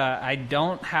 I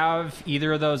don't have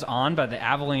either of those on, but the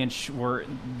Avalanche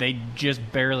they just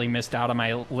barely missed out on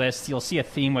my list. You'll see a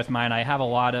theme with mine. I have a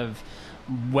lot of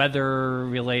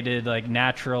weather-related, like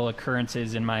natural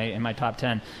occurrences in my top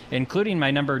 10, including my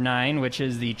number 9, which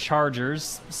is the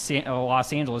Chargers,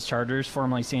 Los Angeles Chargers,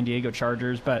 formerly San Diego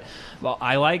Chargers. But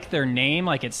I like their name,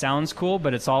 like it sounds cool,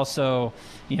 but it's also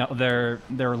their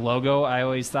logo I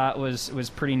always thought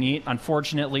was pretty neat.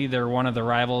 Unfortunately, they're one of the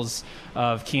rivals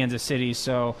of Kansas City,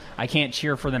 so I can't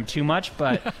cheer for them too much.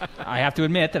 But I have to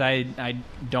admit that I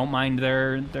don't mind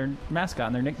their mascot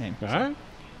and their nickname. All right.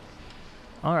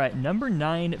 All right, number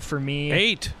 9 for me.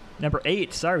 8. Number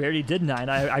 8. Sorry, we already did 9.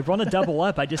 I want to double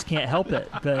up. I just can't help it.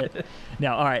 But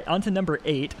now, all right, on to number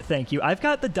 8. Thank you. I've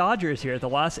got the Dodgers here, the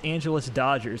Los Angeles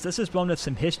Dodgers. This is one with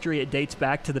some history. It dates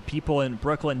back to the people in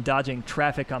Brooklyn dodging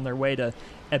traffic on their way to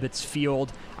Ebbets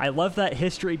Field. I love that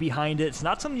history behind it. It's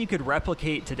not something you could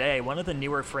replicate today. One of the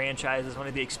newer franchises, one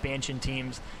of the expansion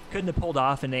teams, couldn't have pulled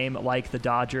off a name like the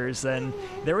Dodgers. And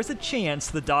there was a chance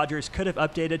the Dodgers could have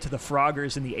updated to the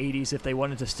Froggers in the 80s if they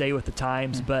wanted to stay with the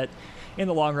times. But in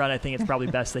the long run, I think it's probably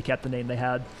best they kept the name they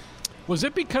had. Was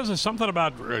it because of something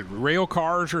about rail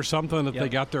cars or something that they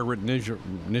got their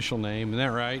initial name? Isn't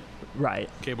that right? Right.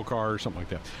 Cable car or something like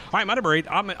that. All right, my number 8.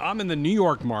 I'm in the New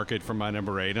York market for my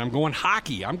number 8, and I'm going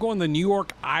hockey. I'm going the New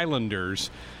York Islanders.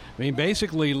 I mean,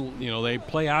 basically, they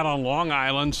play out on Long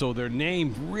Island, so their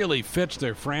name really fits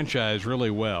their franchise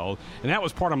really well. And that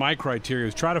was part of my criteria,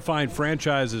 is try to find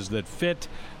franchises that fit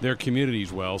their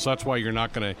communities well. So that's why you're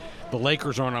not going to – the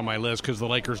Lakers aren't on my list because the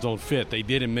Lakers don't fit. They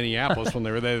did in Minneapolis when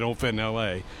they were there. They don't fit in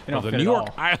L.A. But the New York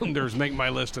Islanders make my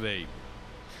list at 8.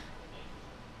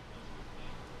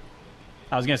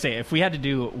 I was going to say, if we had to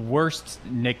do worst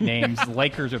nicknames,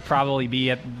 Lakers would probably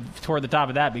be toward the top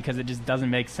of that because it just doesn't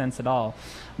make sense at all.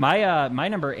 My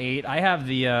number 8, I have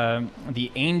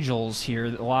the Angels here,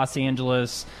 the Los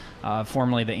Angeles,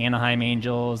 formerly the Anaheim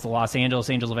Angels, the Los Angeles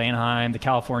Angels of Anaheim, the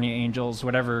California Angels,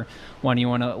 whatever one you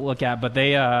want to look at. But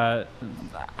they,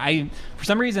 for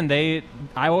some reason,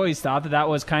 I always thought that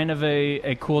was kind of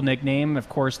a cool nickname. Of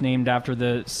course, named after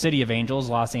the city of Angels,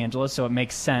 Los Angeles, so it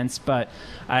makes sense. But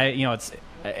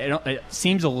it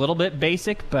seems a little bit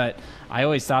basic, but I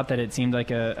always thought that it seemed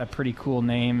like a pretty cool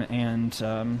name. And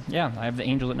I have the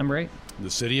Angels at number 8.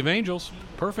 The city of Angels,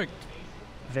 perfect.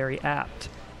 Very apt.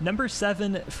 Number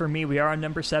 7 for me. We are on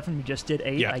number 7. We just did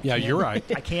 8. Yeah, you're right.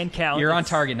 I can count. You're on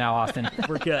target now, Austin.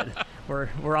 We're good.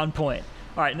 We're on point.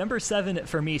 All right, number 7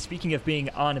 for me. Speaking of being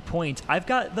on point, I've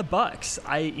got the Bucks.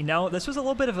 This was a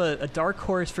little bit of a dark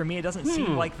horse for me. It doesn't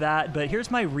seem like that, but here's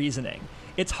my reasoning.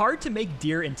 It's hard to make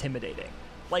deer intimidating.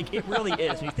 Like, it really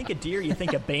is. When you think of deer, you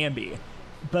think of Bambi.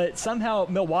 But somehow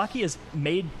Milwaukee has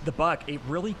made the Buck a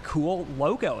really cool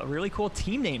logo, a really cool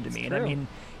team name to me. And I mean,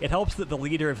 it helps that the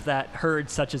leader of that herd,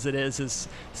 such as it is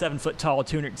 7 foot tall,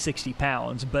 260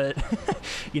 pounds. But,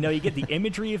 you get the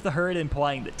imagery of the herd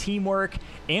implying the teamwork.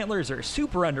 Antlers are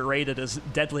super underrated as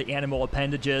deadly animal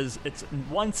appendages. It's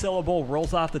one syllable,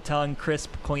 rolls off the tongue,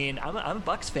 crisp, clean. I'm a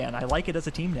Bucks fan. I like it as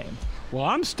a team name. Well,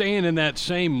 I'm staying in that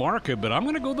same market, but I'm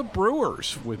going to go the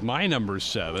Brewers with my number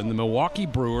 7, the Milwaukee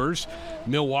Brewers.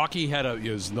 Milwaukee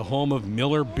is the home of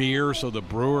Miller beer, so the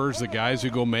Brewers, the guys who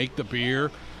go make the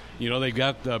beer. They've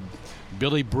got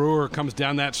Billy Brewer comes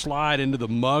down that slide into the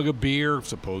mug of beer,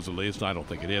 supposedly. I don't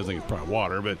think it is. I think it's probably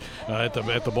water, but at the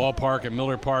ballpark at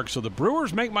Miller Park. So the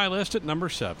Brewers make my list at number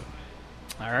 7.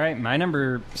 All right, my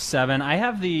number 7. I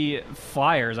have the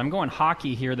Flyers. I'm going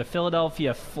hockey here, the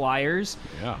Philadelphia Flyers.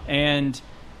 Yeah. And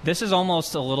this is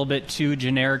almost a little bit too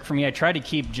generic for me. I try to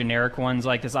keep generic ones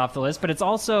like this off the list, but it's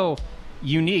also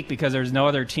unique because there's no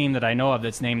other team that I know of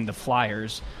that's named the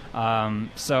Flyers.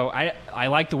 So I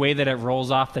like the way that it rolls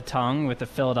off the tongue with the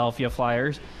Philadelphia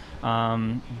Flyers.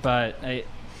 There's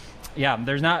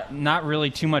not really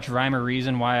too much rhyme or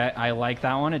reason why I like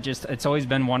that one. It's always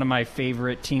been one of my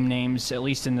favorite team names, at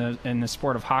least in the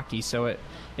sport of hockey. So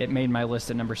it made my list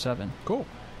at number 7. Cool.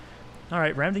 All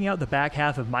right, rounding out the back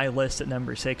half of my list at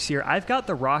number 6 here, I've got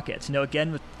the Rockets.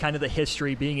 Again, with kind of the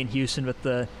history being in Houston with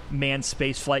the Manned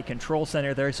Space Flight Control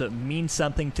Center there, so it means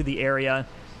something to the area.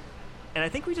 And I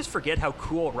think we just forget how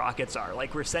cool rockets are.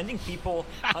 Like, we're sending people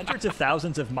hundreds of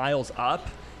thousands of miles up,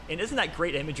 and isn't that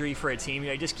great imagery for a team?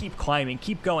 You just keep climbing,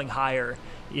 keep going higher,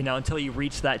 until you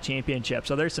reach that championship.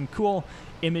 So there's some cool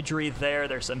imagery there.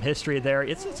 There's some history there.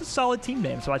 It's a solid team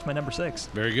name, so that's my number 6.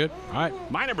 Very good. All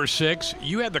right, my number 6.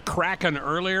 You had the Kraken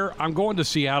earlier. I'm going to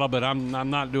Seattle, but I'm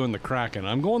not doing the Kraken.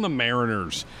 I'm going the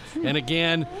Mariners. And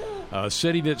again, a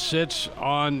city that sits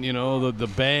on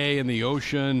the bay and the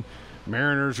ocean.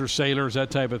 Mariners or sailors,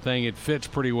 that type of thing. It fits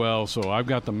pretty well. So I've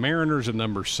got the Mariners at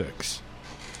number 6.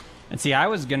 And see, I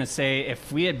was going to say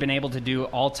if we had been able to do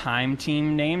all-time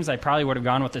team names, I probably would have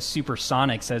gone with the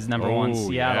Supersonics as number 1,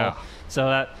 Seattle. Yeah. So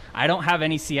that I don't have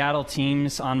any Seattle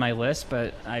teams on my list,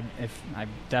 but I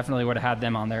definitely would have had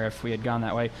them on there if we had gone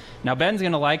that way. Now, Ben's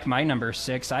going to like my number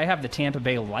 6. I have the Tampa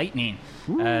Bay Lightning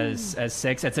as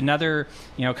 6. It's another,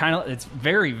 it's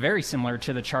very, very similar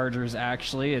to the Chargers,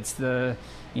 actually. It's the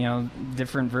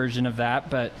different version of that,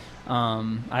 but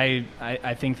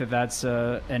I think that's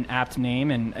an apt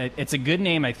name, and it's a good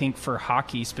name, I think, for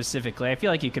hockey specifically. I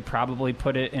feel like you could probably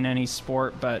put it in any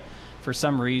sport, but for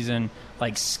some reason,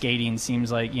 like skating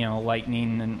seems like,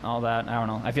 lightning and all that. I don't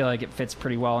know. I feel like it fits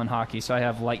pretty well in hockey, so I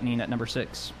have Lightning at number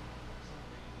 6.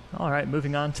 All right,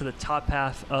 moving on to the top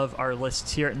half of our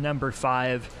lists here at number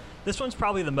 5. This one's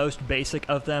probably the most basic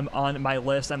of them on my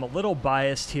list. I'm a little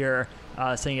biased here,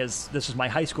 seeing as this was my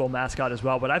high school mascot as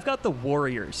well, but I've got the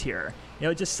Warriors here.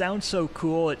 It just sounds so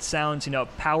cool. It sounds,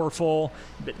 powerful.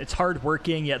 It's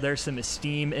hardworking, yet there's some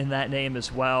esteem in that name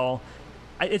as well.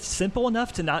 It's simple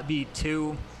enough to not be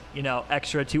too,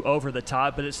 extra, too over the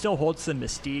top, but it still holds some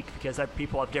mystique because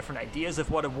people have different ideas of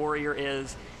what a Warrior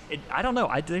is. I don't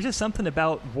know. There's just something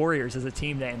about Warriors as a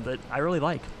team name that I really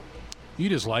like. You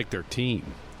just like their team.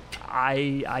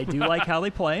 I do like how they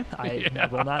play. I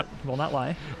will not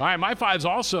lie. All right, my 5's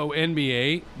also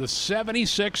NBA, the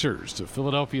 76ers, the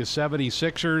Philadelphia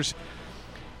 76ers.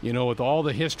 You know, with all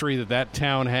the history that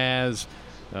town has,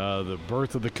 the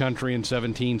birth of the country in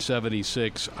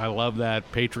 1776, I love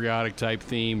that patriotic type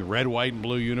theme, red, white, and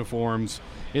blue uniforms.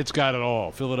 It's got it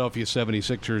all. Philadelphia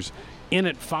 76ers in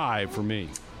at 5 for me.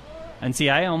 And see,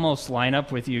 I almost line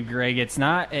up with you, Greg. It's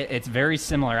very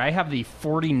similar. I have the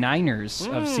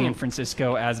 49ers of San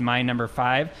Francisco as my number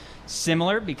 5.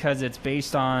 Similar because it's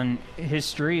based on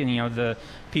history and, you know, the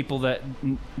people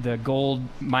the gold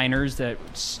miners that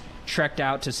trekked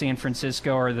out to San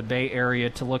Francisco or the Bay Area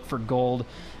to look for gold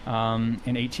in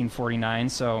 1849.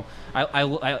 So I,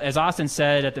 as Austin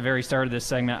said at the very start of this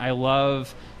segment, I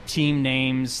love team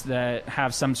names that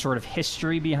have some sort of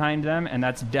history behind them, and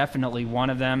that's definitely one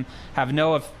of them. Have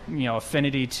no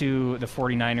affinity to the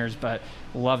 49ers, but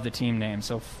love the team name.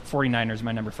 So 49ers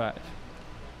my number 5.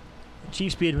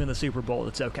 Chiefs beat them in the Super Bowl.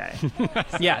 It's okay.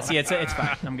 Yeah, see, it's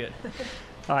fine. I'm good.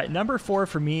 All right, number 4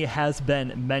 for me has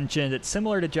been mentioned. It's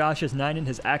similar to Josh's 9 and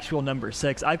his actual number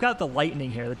 6. I've got the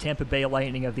Lightning here, the Tampa Bay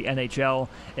Lightning of the NHL,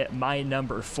 at my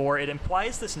number 4. It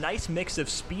implies this nice mix of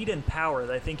speed and power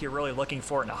that I think you're really looking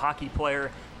for in a hockey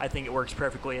player. I think it works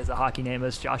perfectly as a hockey name,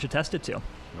 as Josh attested to.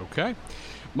 Okay.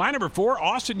 My number 4,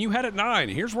 Austin, you had it 9.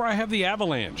 Here's where I have the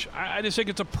Avalanche. I just think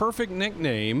it's a perfect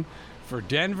nickname for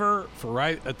Denver, for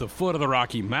right at the foot of the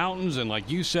Rocky Mountains. And like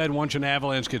you said, once an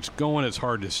avalanche gets going, it's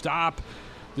hard to stop.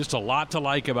 Just a lot to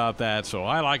like about that, so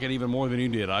I like it even more than you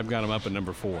did. I've got them up at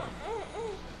number 4.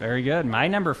 Very good. My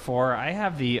number 4, I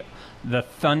have the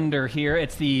Thunder here.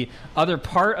 It's the other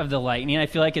part of the Lightning. I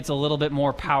feel like it's a little bit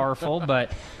more powerful,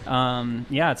 but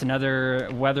it's another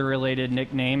weather-related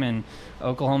nickname, and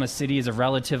Oklahoma City is a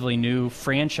relatively new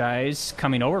franchise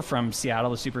coming over from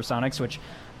Seattle, the Supersonics, which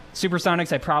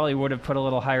Supersonics I probably would have put a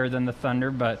little higher than the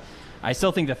Thunder, but I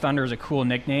still think the Thunder is a cool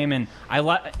nickname, and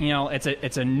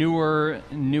it's a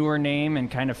newer name and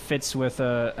kind of fits with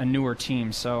a newer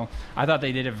team. So I thought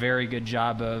they did a very good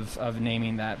job of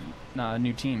naming that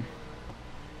new team.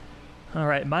 All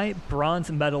right, my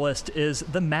bronze medalist is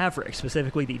the Mavericks,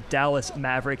 specifically the Dallas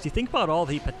Mavericks. You think about all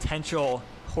the potential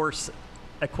horse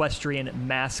equestrian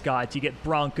mascots. You get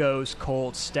Broncos,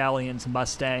 Colts, Stallions,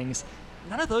 Mustangs.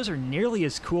 None of those are nearly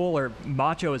as cool or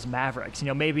macho as Mavericks. You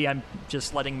know, maybe I'm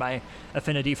just letting my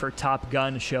affinity for Top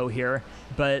Gun show here,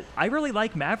 but I really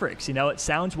like Mavericks. You know, it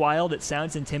sounds wild, it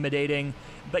sounds intimidating,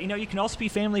 but, you know, you can also be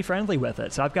family-friendly with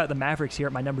it. So I've got the Mavericks here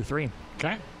at my number 3.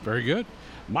 Okay, very good.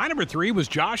 My number 3 was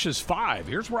Josh's 5.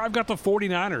 Here's where I've got the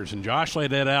 49ers, and Josh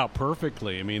laid that out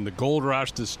perfectly. I mean, the gold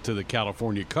rush to the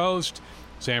California coast.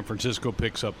 San Francisco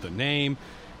picks up the name.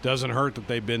 Doesn't hurt that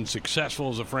they've been successful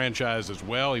as a franchise as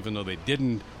well, even though they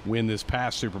didn't win this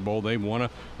past Super Bowl. They won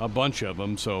a bunch of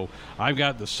them. So I've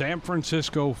got the San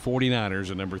Francisco 49ers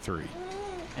at number 3.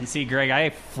 And see, Greg, I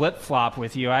flip-flop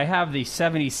with you. I have the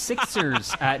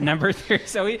 76ers at number 3.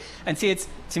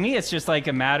 To me, it's just like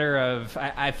a matter of,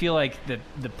 I feel like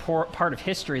the part of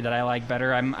history that I like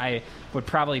better, I would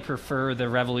probably prefer the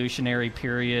Revolutionary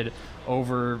period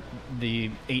over the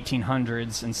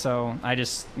 1800s. And so I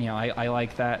just, I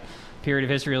like that period of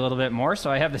history a little bit more.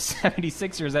 So I have the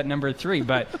 76ers at number 3.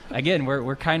 But again,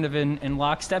 we're kind of in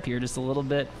lockstep here, just a little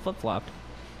bit flip-flopped.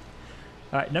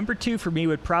 All right, number 2 for me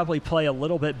would probably play a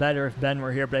little bit better if Ben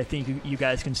were here, but I think you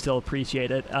guys can still appreciate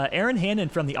it. Aaron Hannon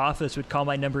from The Office would call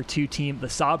my number 2 team the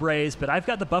Sabres, but I've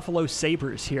got the Buffalo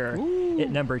Sabres here at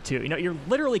number 2. You're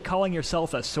literally calling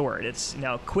yourself a sword. It's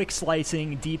quick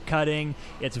slicing, deep cutting.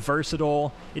 It's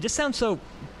versatile. It just sounds so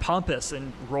pompous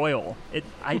and royal.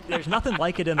 There's nothing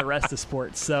like it in the rest of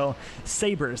sports. So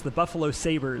Sabres, the Buffalo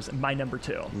Sabres, my number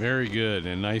 2. Very good,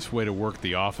 and nice way to work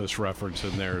the Office reference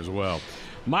in there as well.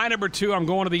 My number 2, I'm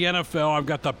going to the NFL. I've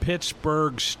got the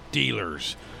Pittsburgh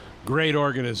Steelers. Great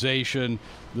organization,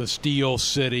 the Steel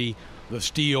City, the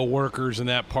steel workers in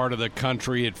that part of the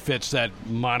country. It fits that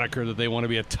moniker that they want to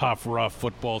be a tough, rough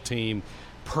football team.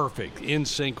 Perfect. In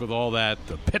sync with all that.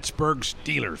 The Pittsburgh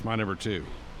Steelers, my number 2.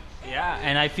 Yeah,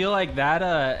 and I feel like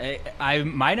that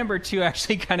my number 2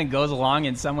 actually kind of goes along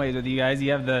in some ways with you guys.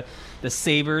 You have the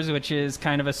Sabres, which is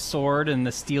kind of a sword, and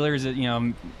the Steelers,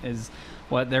 is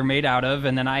what they're made out of.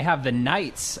 And then I have the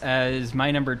Knights as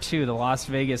my number 2, the Las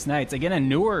Vegas Knights. Again, a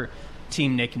newer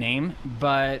team nickname,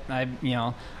 but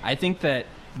I think that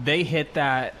they hit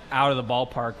that out of the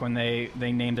ballpark when they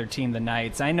named their team the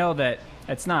Knights. I know that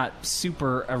it's not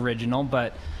super original,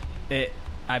 but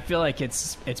I feel like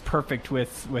it's perfect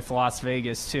with Las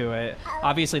Vegas too.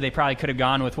 Obviously, they probably could have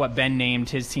gone with what Ben named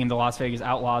his team, the Las Vegas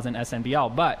Outlaws in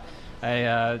SNBL, but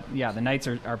the Knights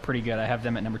are pretty good. I have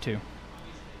them at number 2.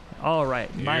 All right.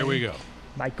 Here we go.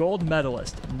 My gold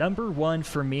medalist, number 1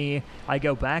 for me. I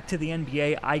go back to the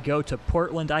NBA. I go to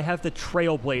Portland. I have the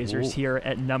Trailblazers here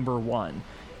at number 1.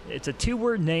 It's a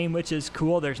 2-word name, which is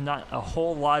cool. There's not a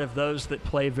whole lot of those that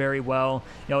play very well.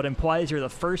 It implies you're the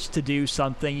first to do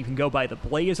something. You can go by the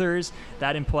Blazers.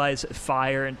 That implies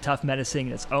fire and tough medicine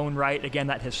in its own right. Again,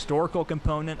 that historical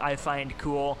component I find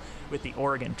cool with the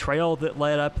Oregon Trail that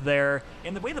led up there.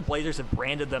 And the way the Blazers have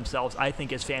branded themselves, I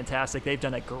think, is fantastic. They've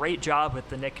done a great job with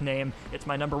the nickname. It's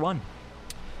my number 1.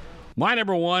 My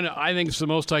number 1, I think, is the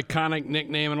most iconic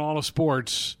nickname in all of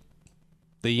sports,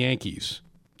 the Yankees.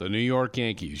 The New York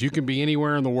Yankees. You can be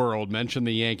anywhere in the world, mention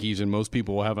the Yankees, and most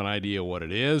people will have an idea what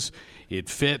it is. It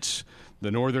fits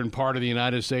the northern part of the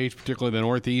United States, particularly the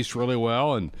Northeast, really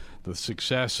well, and the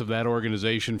success of that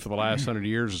organization for the last 100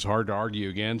 years is hard to argue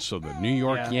against. So the New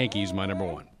York Yankees, my number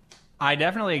 1. I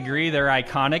definitely agree they're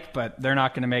iconic, but they're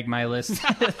not going to make my list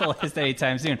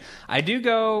anytime soon. I do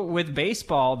go with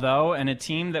baseball, though, and a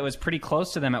team that was pretty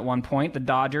close to them at one point, the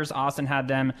Dodgers. Austin had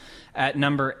them at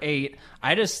number 8.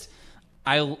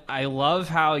 I love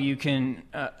how you can,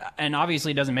 and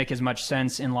obviously it doesn't make as much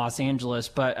sense in Los Angeles,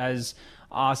 but as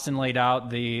Austin laid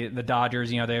out, the Dodgers,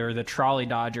 they were the trolley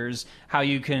Dodgers, how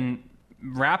you can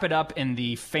wrap it up in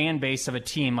the fan base of a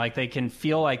team, like they can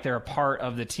feel like they're a part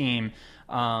of the team,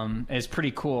 is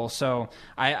pretty cool. So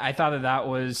I thought that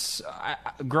was,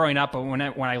 growing up, when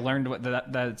I learned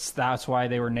that's why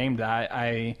they were named that,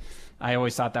 I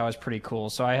always thought that was pretty cool.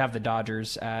 So I have the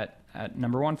Dodgers at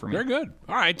number 1 for me. Very good.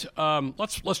 All right,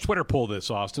 let's Twitter poll this,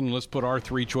 Austin. Let's put our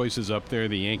 3 choices up there: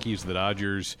 the Yankees, the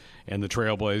Dodgers, and the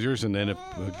Trailblazers, and then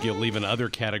leave another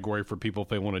category for people if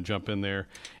they want to jump in there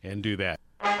and do that.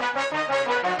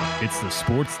 It's the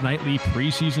Sports Nightly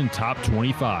Preseason Top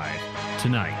 25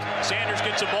 tonight. Sanders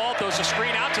gets the ball, throws a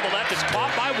screen out to the left. It's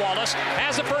caught by Wallace,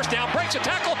 has a first down, breaks a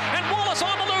tackle, and Wallace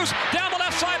on the loose down the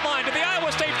left sideline to the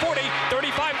Iowa State 40,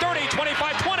 35-30,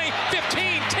 25-20,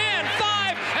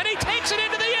 15-10-5, and he takes it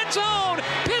into the end zone.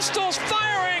 Pistols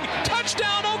firing,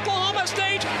 touchdown Oklahoma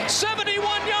State,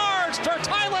 71 yards for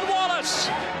Tylan Wallace.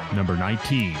 Number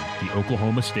 19, the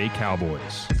Oklahoma State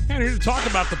Cowboys. And here to talk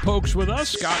about the Pokes with us,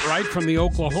 Scott Wright from the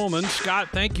Oklahomans. Scott,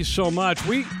 thank you so much.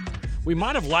 We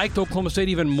might have liked Oklahoma State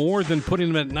even more than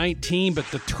putting them at 19, but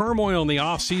the turmoil in the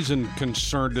offseason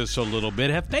concerned us a little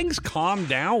bit. Have things calmed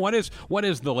down? What is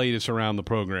the latest around the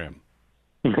program?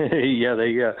 Yeah,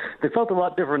 they felt a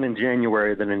lot different in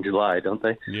January than in July, don't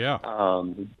they? Yeah.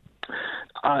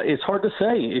 It's hard to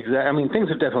say exactly. I mean, things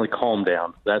have definitely calmed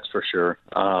down, that's for sure.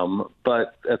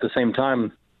 But at the same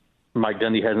time, Mike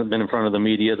Gundy hasn't been in front of the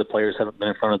media. The players haven't been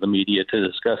in front of the media to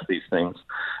discuss these things,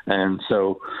 and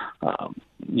so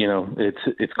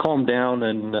it's calmed down.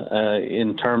 And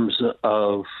in terms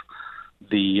of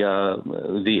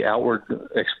the outward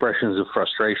expressions of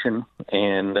frustration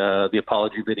and the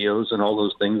apology videos and all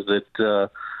those things that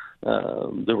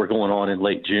were going on in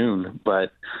late June,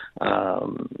 but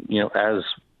as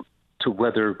to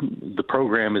whether the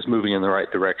program is moving in the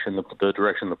right direction, the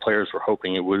direction the players were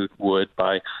hoping it would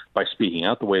by speaking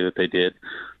out the way that they did,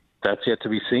 that's yet to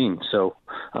be seen. So,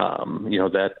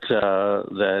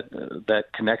 that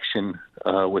connection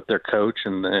with their coach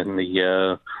and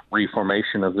the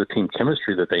reformation of the team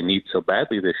chemistry that they need so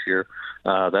badly this year,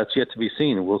 that's yet to be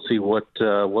seen. We'll see what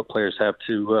players have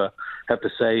to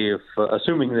say if,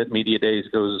 assuming that media days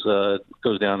goes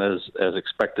down as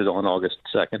expected on August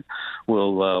 2nd,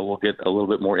 we'll get a little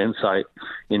bit more insight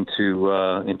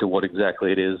into what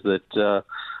exactly it is that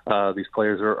these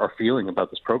players are feeling about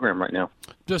this program right now.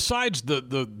 Besides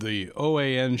the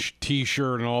OAN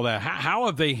T-shirt and all that, how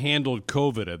have they handled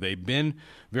COVID? Have they been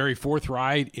very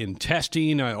forthright in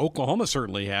testing? Oklahoma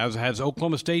certainly has. Has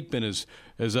Oklahoma State been as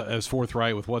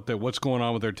forthright with what's going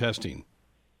on with their testing?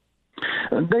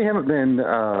 They haven't been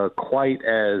quite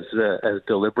as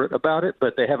deliberate about it,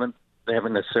 but they haven't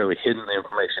necessarily hidden the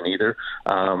information either.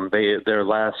 Their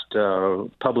last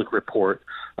public report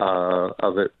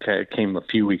of it came a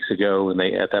few weeks ago, and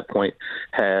they at that point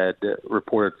had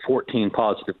reported 14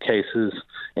 positive cases,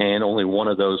 and only one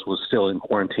of those was still in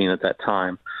quarantine at that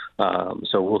time.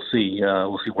 So we'll see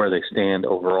where they stand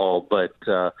overall. But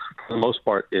for the most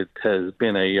part, it has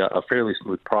been a fairly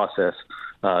smooth process.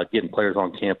 Getting players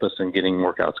on campus and getting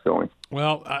workouts going.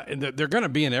 Well, they're going to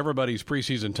be in everybody's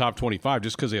preseason top 25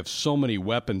 just because they have so many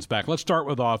weapons back. Let's start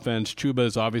with offense. Chuba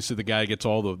is obviously the guy who gets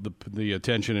all the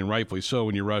attention, and rightfully so,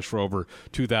 when you rush for over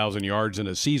 2,000 yards in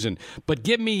a season. But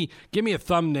give me a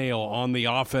thumbnail on the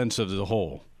offense as a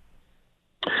whole.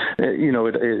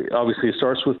 It obviously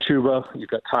starts with Chuba. You've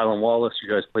got Tylan Wallace. You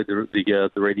guys played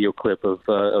the radio clip of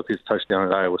his touchdown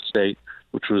at Iowa State,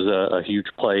 which was a huge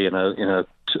play in a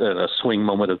a swing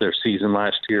moment of their season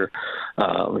last year.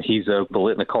 He's a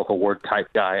Biletnikoff Award type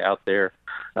guy out there.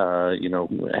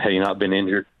 Had he not been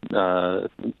injured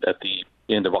at the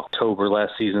end of October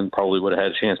last season, probably would have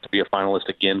had a chance to be a finalist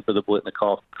again for the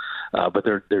Biletnikoff. But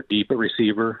they're deep at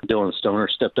receiver. Dylan Stoner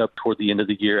stepped up toward the end of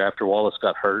the year after Wallace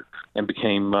got hurt and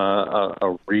became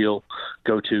a real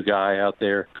go-to guy out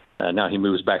there. Now he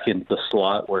moves back into the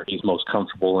slot where he's most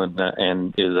comfortable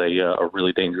and is a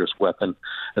really dangerous weapon.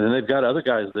 And then they've got other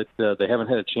guys that they haven't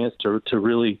had a chance to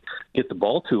really get the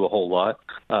ball to a whole lot.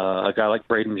 A guy like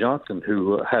Braden Johnson,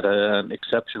 who had an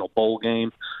exceptional bowl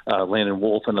game. Landon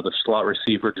Wolf, another slot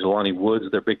receiver. Jelani Woods,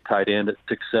 their big tight end at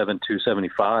 6'7",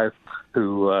 275,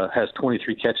 who has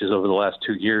 23 catches over the last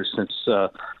 2 years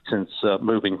since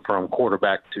moving from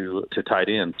quarterback to tight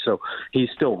end. So he's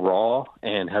still raw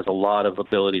and has a lot of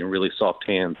ability and really soft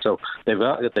hands. So they've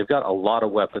got a lot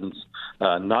of weapons,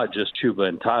 not just Chuba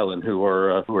and Tylen, who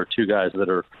are two guys that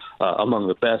are among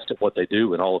the best at what they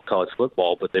do in all of college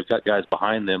football, but they've got guys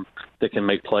behind them that can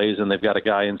make plays, and they've got a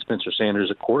guy in Spencer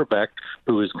Sanders at quarterback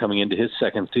who is coming into his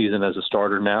second season as a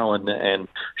starter now and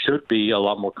should be a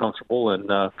lot more comfortable and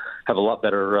have a lot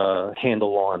better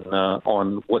handle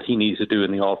on what he needs to do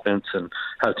in the offense and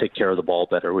how to take care of the ball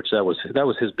better, which that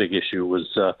was his big issue,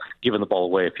 was giving the ball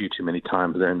away a few too many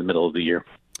times there in the middle of the year.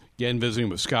 Again, visiting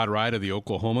with Scott Wright of the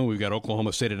Oklahoma. We've got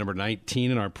Oklahoma State at number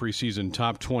 19 in our preseason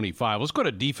top 25. Let's go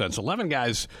to defense. 11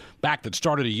 guys back that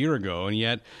started a year ago, and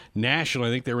yet nationally,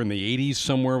 I think they were in the 80s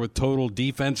somewhere with total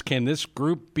defense. Can this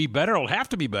group be better? It'll have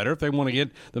to be better if they want to get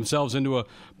themselves into a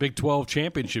Big 12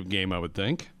 championship game, I would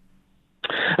think.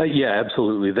 Yeah,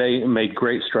 absolutely. They made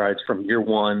great strides from year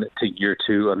one to year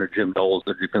two under Jim Knowles,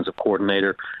 the defensive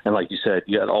coordinator. And like you said,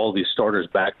 you got all these starters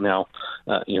back now.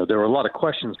 There were a lot of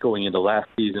questions going into last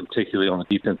season, particularly on the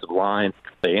defensive line.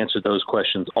 They answered those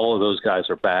questions. All of those guys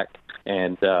are back,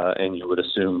 and you would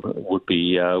assume would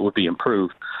be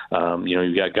improved.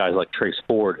 You got guys like Trace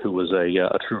Ford, who was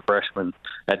a true freshman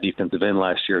at defensive end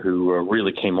last year, who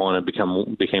really came on and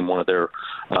became one of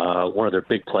their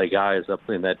big play guys up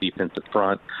in that defensive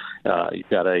front. You've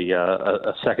got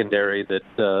a secondary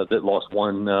that lost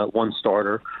one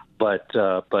starter, but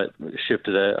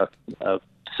shifted a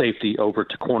safety over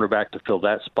to cornerback to fill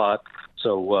that spot.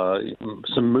 So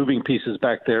some moving pieces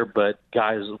back there, but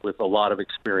guys with a lot of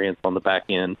experience on the back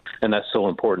end, and that's so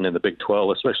important in the Big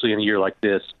 12, especially in a year like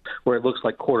this where it looks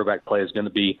like quarterback play is going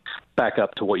to be back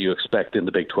up to what you expect in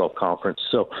the Big 12 conference.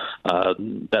 So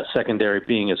that secondary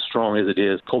being as strong as it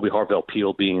is, Colby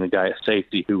Harvell-Peel being the guy at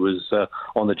safety who was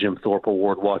on the Jim Thorpe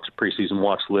Award preseason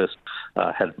watch list,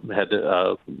 had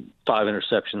 5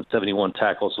 interceptions, 71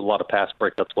 tackles, a lot of pass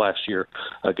breakups last year.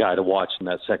 A guy to watch in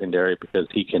that secondary because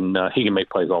he can make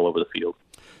plays all over the field.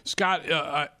 Scott,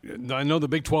 I know the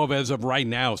Big 12 as of right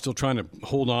now is still trying to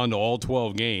hold on to all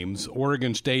 12 games.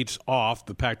 Oregon State's off.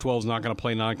 The Pac-12 is not going to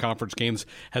play non-conference games.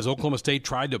 Has Oklahoma State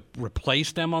tried to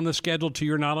replace them on the schedule, to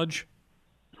your knowledge?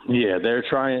 Yeah, they're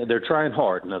trying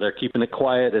hard. Now they're keeping it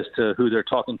quiet as to who they're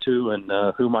talking to and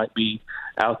who might be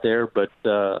out there, but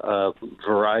a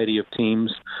variety of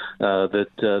teams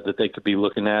that they could be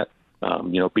looking at.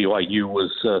 BYU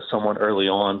was somewhat early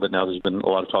on, but now there's been a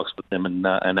lot of talks with them in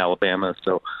Alabama.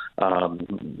 So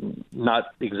not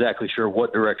exactly sure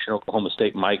what direction Oklahoma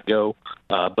State might go,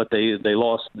 but they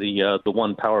lost the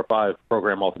one Power 5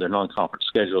 program off of their non-conference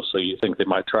schedule. So you think they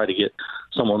might try to get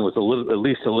someone with at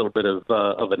least a little bit of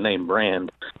a name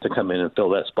brand to come in and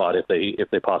fill that spot if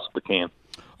they possibly can.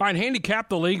 All right, handicap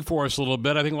the league for us a little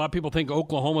bit. I think a lot of people think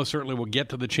Oklahoma certainly will get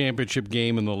to the championship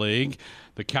game in the league.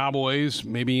 The Cowboys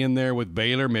maybe in there with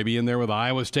Baylor, maybe in there with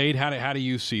Iowa State. How do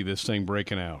you see this thing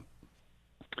breaking out?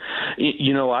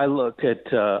 I look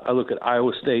at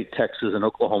Iowa State, Texas, and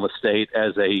Oklahoma State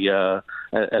as a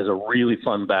really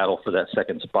fun battle for that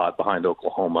second spot behind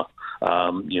Oklahoma.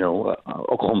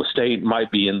 Oklahoma State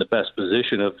might be in the best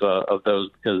position of those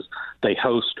because they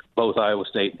host both Iowa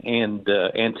State and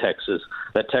Texas.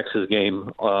 That Texas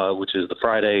game, which is the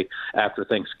Friday after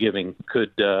Thanksgiving,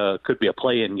 could be a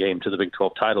play-in game to the Big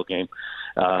 12 title game.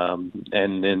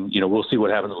 And then we'll see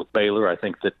what happens with Baylor. I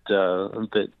think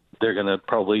that they're going to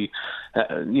probably,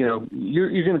 you're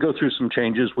going to go through some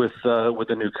changes with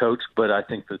a new coach, but I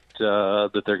think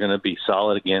that they're going to be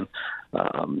solid again.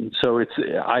 So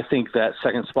I think that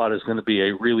second spot is going to be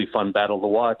a really fun battle to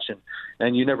watch,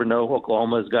 and you never know.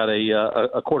 Oklahoma's got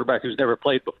a quarterback who's never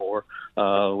played before,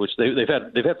 which they've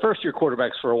had first year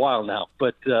quarterbacks for a while now,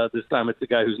 but this time it's a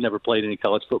guy who's never played any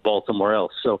college football somewhere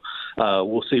else. So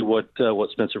we'll see what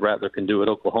Spencer Rattler can do at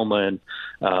Oklahoma, and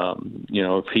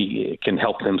if he can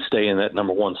help them stay in that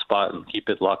number one spot and keep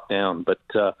it locked down. But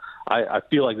I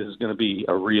feel like this is going to be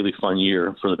a really fun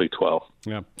year for the Big 12.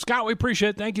 Yeah, Scott, we appreciate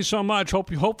it. Thank you so much.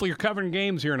 Hopefully you're covering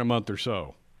games here in a month or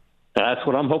so. That's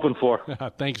what I'm hoping for.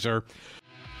 Thanks, sir.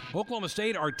 Oklahoma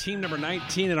State, our team number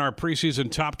 19 in our preseason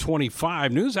top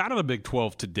 25. News out of the Big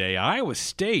 12 today. Iowa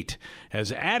State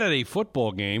has added a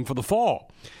football game for the fall.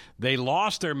 They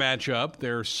lost their matchup,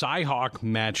 their Cy-Hawk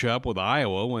matchup with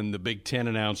Iowa, when the Big Ten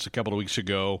announced a couple of weeks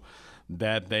ago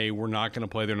that they were not going to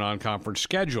play their non-conference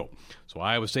schedule. So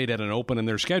Iowa State had an open in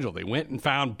their schedule. They went and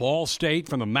found Ball State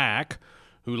from the MAC,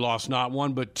 who lost not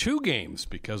one but two games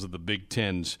because of the Big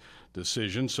Ten's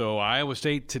decision. So Iowa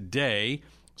State today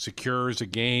secures a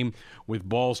game with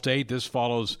Ball State. This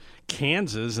follows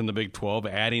Kansas in the Big 12,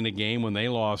 adding a game when they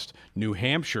lost New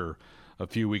Hampshire a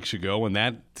few weeks ago, and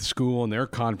that school and their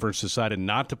conference decided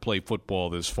not to play football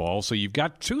this fall. So you've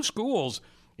got two schools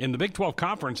in the Big 12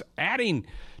 conference adding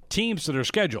teams to their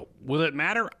schedule. Will it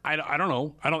matter? I don't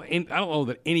know. I don't know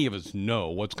that any of us know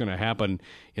what's going to happen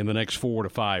in the next 4 to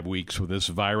 5 weeks with this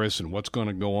virus and what's going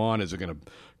to go on. Is it going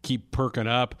to keep perking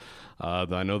up?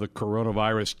 I know the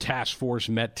coronavirus task force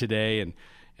met today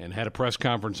and had a press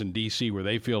conference in D.C. where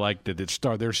they feel like that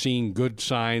they're seeing good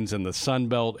signs in the Sun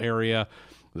Belt area,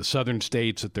 the southern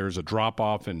states, that there's a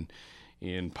drop-off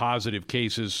in positive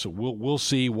cases. So we'll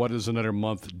see what does another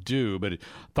month do. But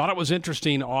thought it was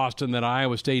interesting, Austin, that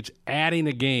Iowa State's adding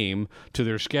a game to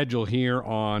their schedule here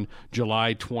on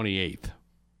July 28th.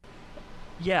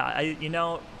 Yeah,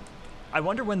 I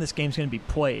wonder when this game's going to be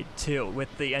played, too,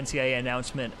 with the NCAA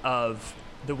announcement of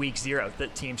the week 0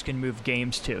 that teams can move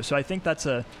games to. So I think that's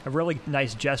a really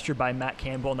nice gesture by Matt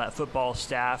Campbell and that football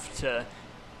staff to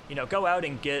go out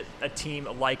and get a team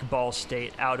like Ball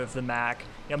State out of the MAC.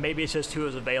 Maybe it's just who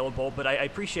is available, but I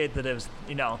appreciate that it was,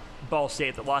 Ball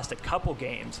State that lost a couple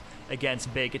games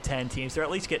against Big Ten teams. They'll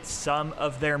at least get some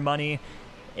of their money.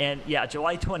 And, yeah,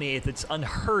 July 28th, it's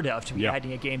unheard of to be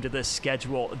adding a game to this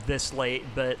schedule this late,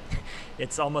 but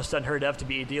it's almost unheard of to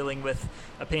be dealing with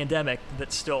a pandemic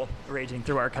that's still raging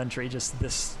through our country just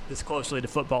this closely to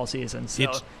football season.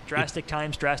 So drastic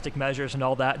times, drastic measures and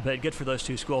all that, but good for those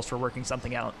two schools for working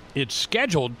something out. It's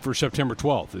scheduled for September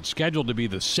 12th. It's scheduled to be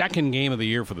the second game of the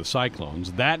year for the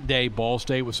Cyclones. That day, Ball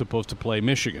State was supposed to play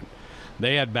Michigan.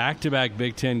 They had back-to-back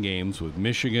Big Ten games with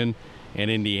Michigan and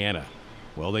Indiana.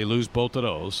 Well, they lose both of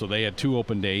those, so they had two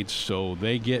open dates. So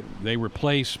they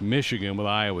replace Michigan with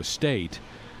Iowa State.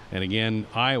 And again,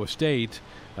 Iowa State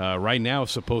right now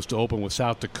is supposed to open with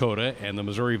South Dakota, and the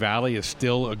Missouri Valley is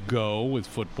still a go with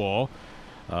football.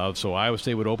 So Iowa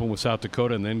State would open with South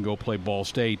Dakota and then go play Ball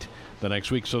State the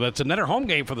next week. So that's another home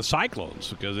game for the Cyclones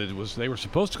because they were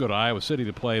supposed to go to Iowa City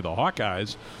to play the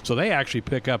Hawkeyes, so they actually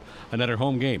pick up another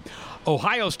home game.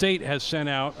 Ohio State has sent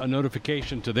out a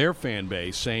notification to their fan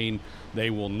base saying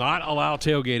they will not allow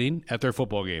tailgating at their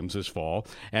football games this fall,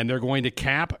 and they're going to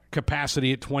cap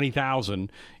capacity at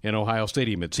 20,000 in Ohio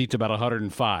Stadium. It seats about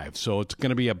 105, so it's going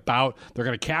to be they're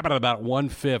going to cap it at about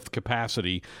 1/5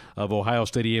 capacity of Ohio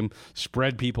Stadium,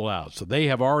 spread people out. So they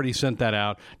have already sent that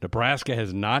out. Nebraska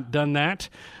has not done that.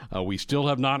 We still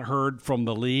have not heard from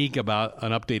the league about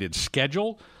an updated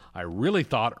schedule. I really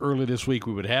thought early this week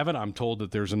we would have it. I'm told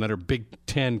that there's another Big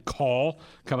Ten call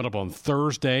coming up on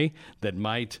Thursday that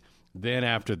might then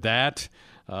after that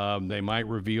they might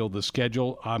reveal the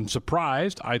schedule. I'm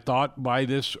surprised. I thought by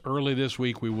early this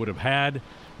week we would have had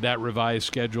that revised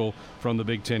schedule from the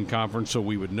Big Ten Conference so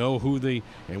we would know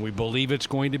and we believe it's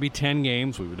going to be 10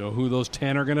 games. We would know who those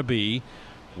 10 are going to be,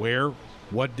 where,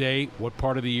 what day, what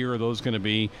part of the year are those going to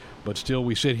be. But still,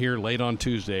 we sit here late on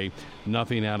Tuesday,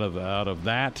 nothing out of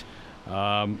that.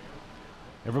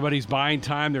 Everybody's buying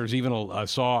time. There's even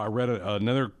I read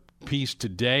another piece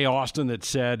today, Austin, that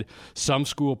said some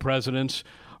school presidents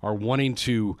are wanting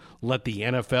to let the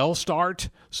NFL start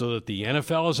so that the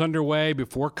NFL is underway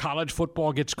before college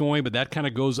football gets going, but that kind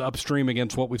of goes upstream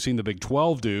against what we've seen the Big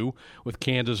 12 do with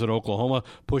Kansas and Oklahoma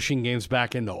pushing games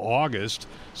back into August.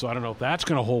 So I don't know if that's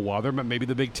going to hold water, but maybe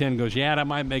the Big 10 goes, yeah, that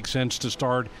might make sense to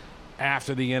start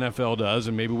after the NFL does,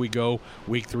 and maybe we go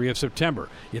week 3 of September.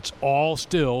 It's all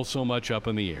still so much up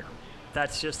in the air.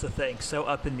 That's just the thing, so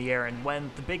up in the air. And when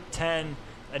the Big Ten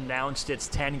announced its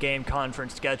 10-game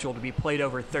conference schedule to be played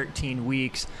over 13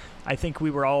 weeks, I think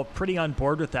we were all pretty on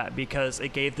board with that because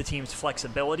it gave the teams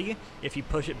flexibility. If you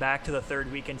push it back to the third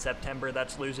week in September,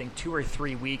 that's losing 2 or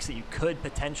 3 weeks that you could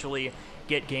potentially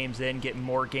get games in, get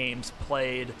more games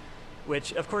played,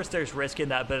 which, of course, there's risk in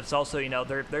that, but it's also,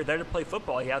 they're there to play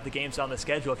football. You have the games on the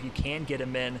schedule. If you can get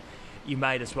them in, you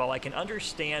might as well. I can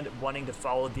understand wanting to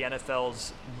follow the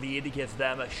NFL's lead to give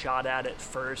them a shot at it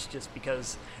first just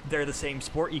because they're the same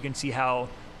sport. You can see how,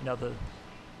 the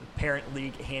parent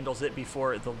league handles it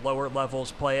before the lower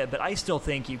levels play it, but I still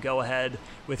think you go ahead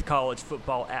with college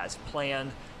football as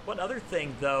planned. One other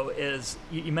thing, though, is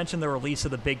you mentioned the release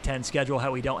of the Big Ten schedule,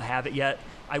 how we don't have it yet.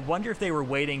 I wonder if they were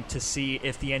waiting to see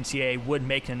if the NCAA would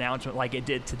make an announcement like it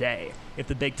did today, if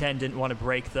the Big Ten didn't want to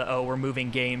break we're moving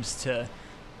games to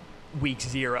week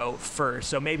 0 first.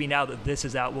 So maybe now that this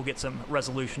is out, we'll get some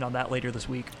resolution on that later this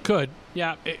week. Could.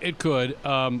 Yeah, it could.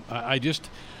 I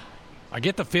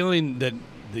get the feeling that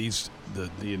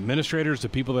the administrators, the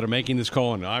people that are making this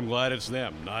call, and I'm glad it's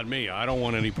them, not me. I don't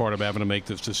want any part of having to make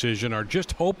this decision, are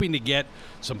just hoping to get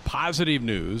some positive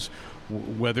news,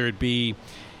 whether it be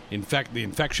the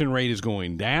infection rate is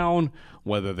going down,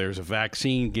 whether there's a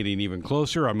vaccine getting even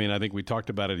closer. I mean, I think we talked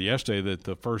about it yesterday that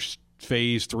the first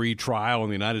phase 3 trial in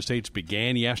the United States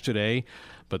began yesterday,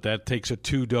 but that takes a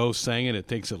 2-dose thing, and it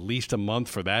takes at least a month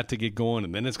for that to get going,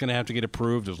 and then it's going to have to get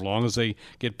approved as long as they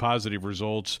get positive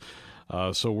results.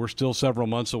 So we're still several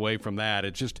months away from that.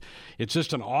 It's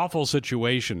just an awful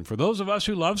situation for those of us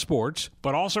who love sports,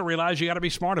 but also realize you got to be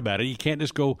smart about it. You can't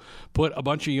just go put a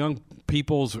bunch of young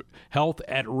people's health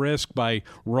at risk by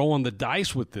rolling the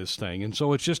dice with this thing. And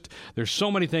so there's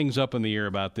so many things up in the air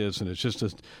about this, and it's just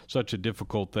such a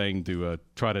difficult thing to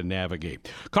try to navigate.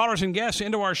 Callers and guests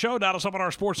into our show. Dial us up on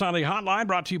our Sports Nightly hotline,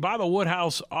 brought to you by the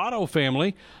Woodhouse Auto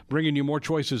Family, bringing you more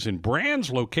choices in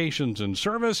brands, locations, and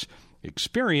service.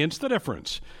 Experience the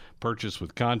difference. Purchase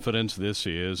with confidence. This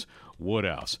is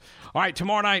Woodhouse. All right,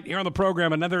 tomorrow night here on the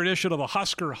program, another edition of the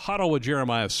Husker Huddle with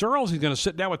Jeremiah Searles. He's going to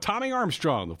sit down with Tommy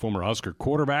Armstrong, the former Husker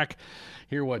quarterback,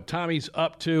 hear what Tommy's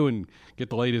up to and get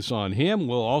the latest on him.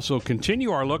 We'll also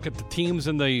continue our look at the teams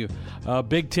in the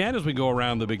Big Ten as we go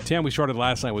around the Big Ten. We started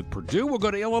last night with Purdue. We'll go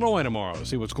to Illinois tomorrow to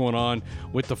see what's going on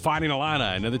with the Fighting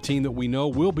Illini, another team that we know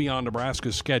will be on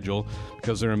Nebraska's schedule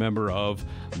because they're a member of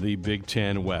the Big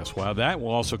Ten West. While that,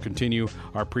 we'll also continue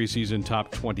our preseason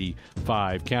top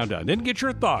 25 countdown. Didn't get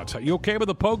your thoughts. Are you okay with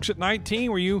the Pokes at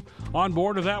 19? Were you on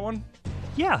board with that one?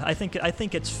 Yeah, I think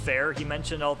it's fair. He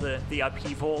mentioned all the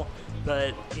upheaval,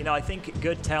 but I think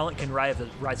good talent can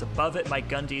rise above it. Mike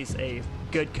Gundy's a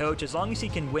good coach. As long as he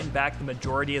can win back the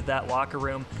majority of that locker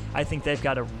room, I think they've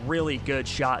got a really good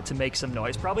shot to make some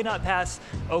noise. Probably not past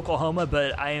Oklahoma,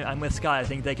 but I'm with Scott. I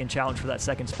think they can challenge for that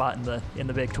second spot in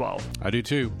the Big 12. I do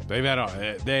too.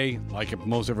 They like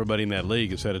most everybody in that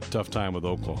league has had a tough time with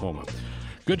Oklahoma.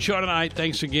 Good show tonight.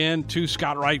 Thanks again to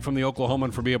Scott Wright from the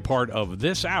Oklahoman for being a part of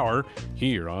this hour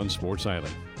here on Sports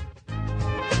Island.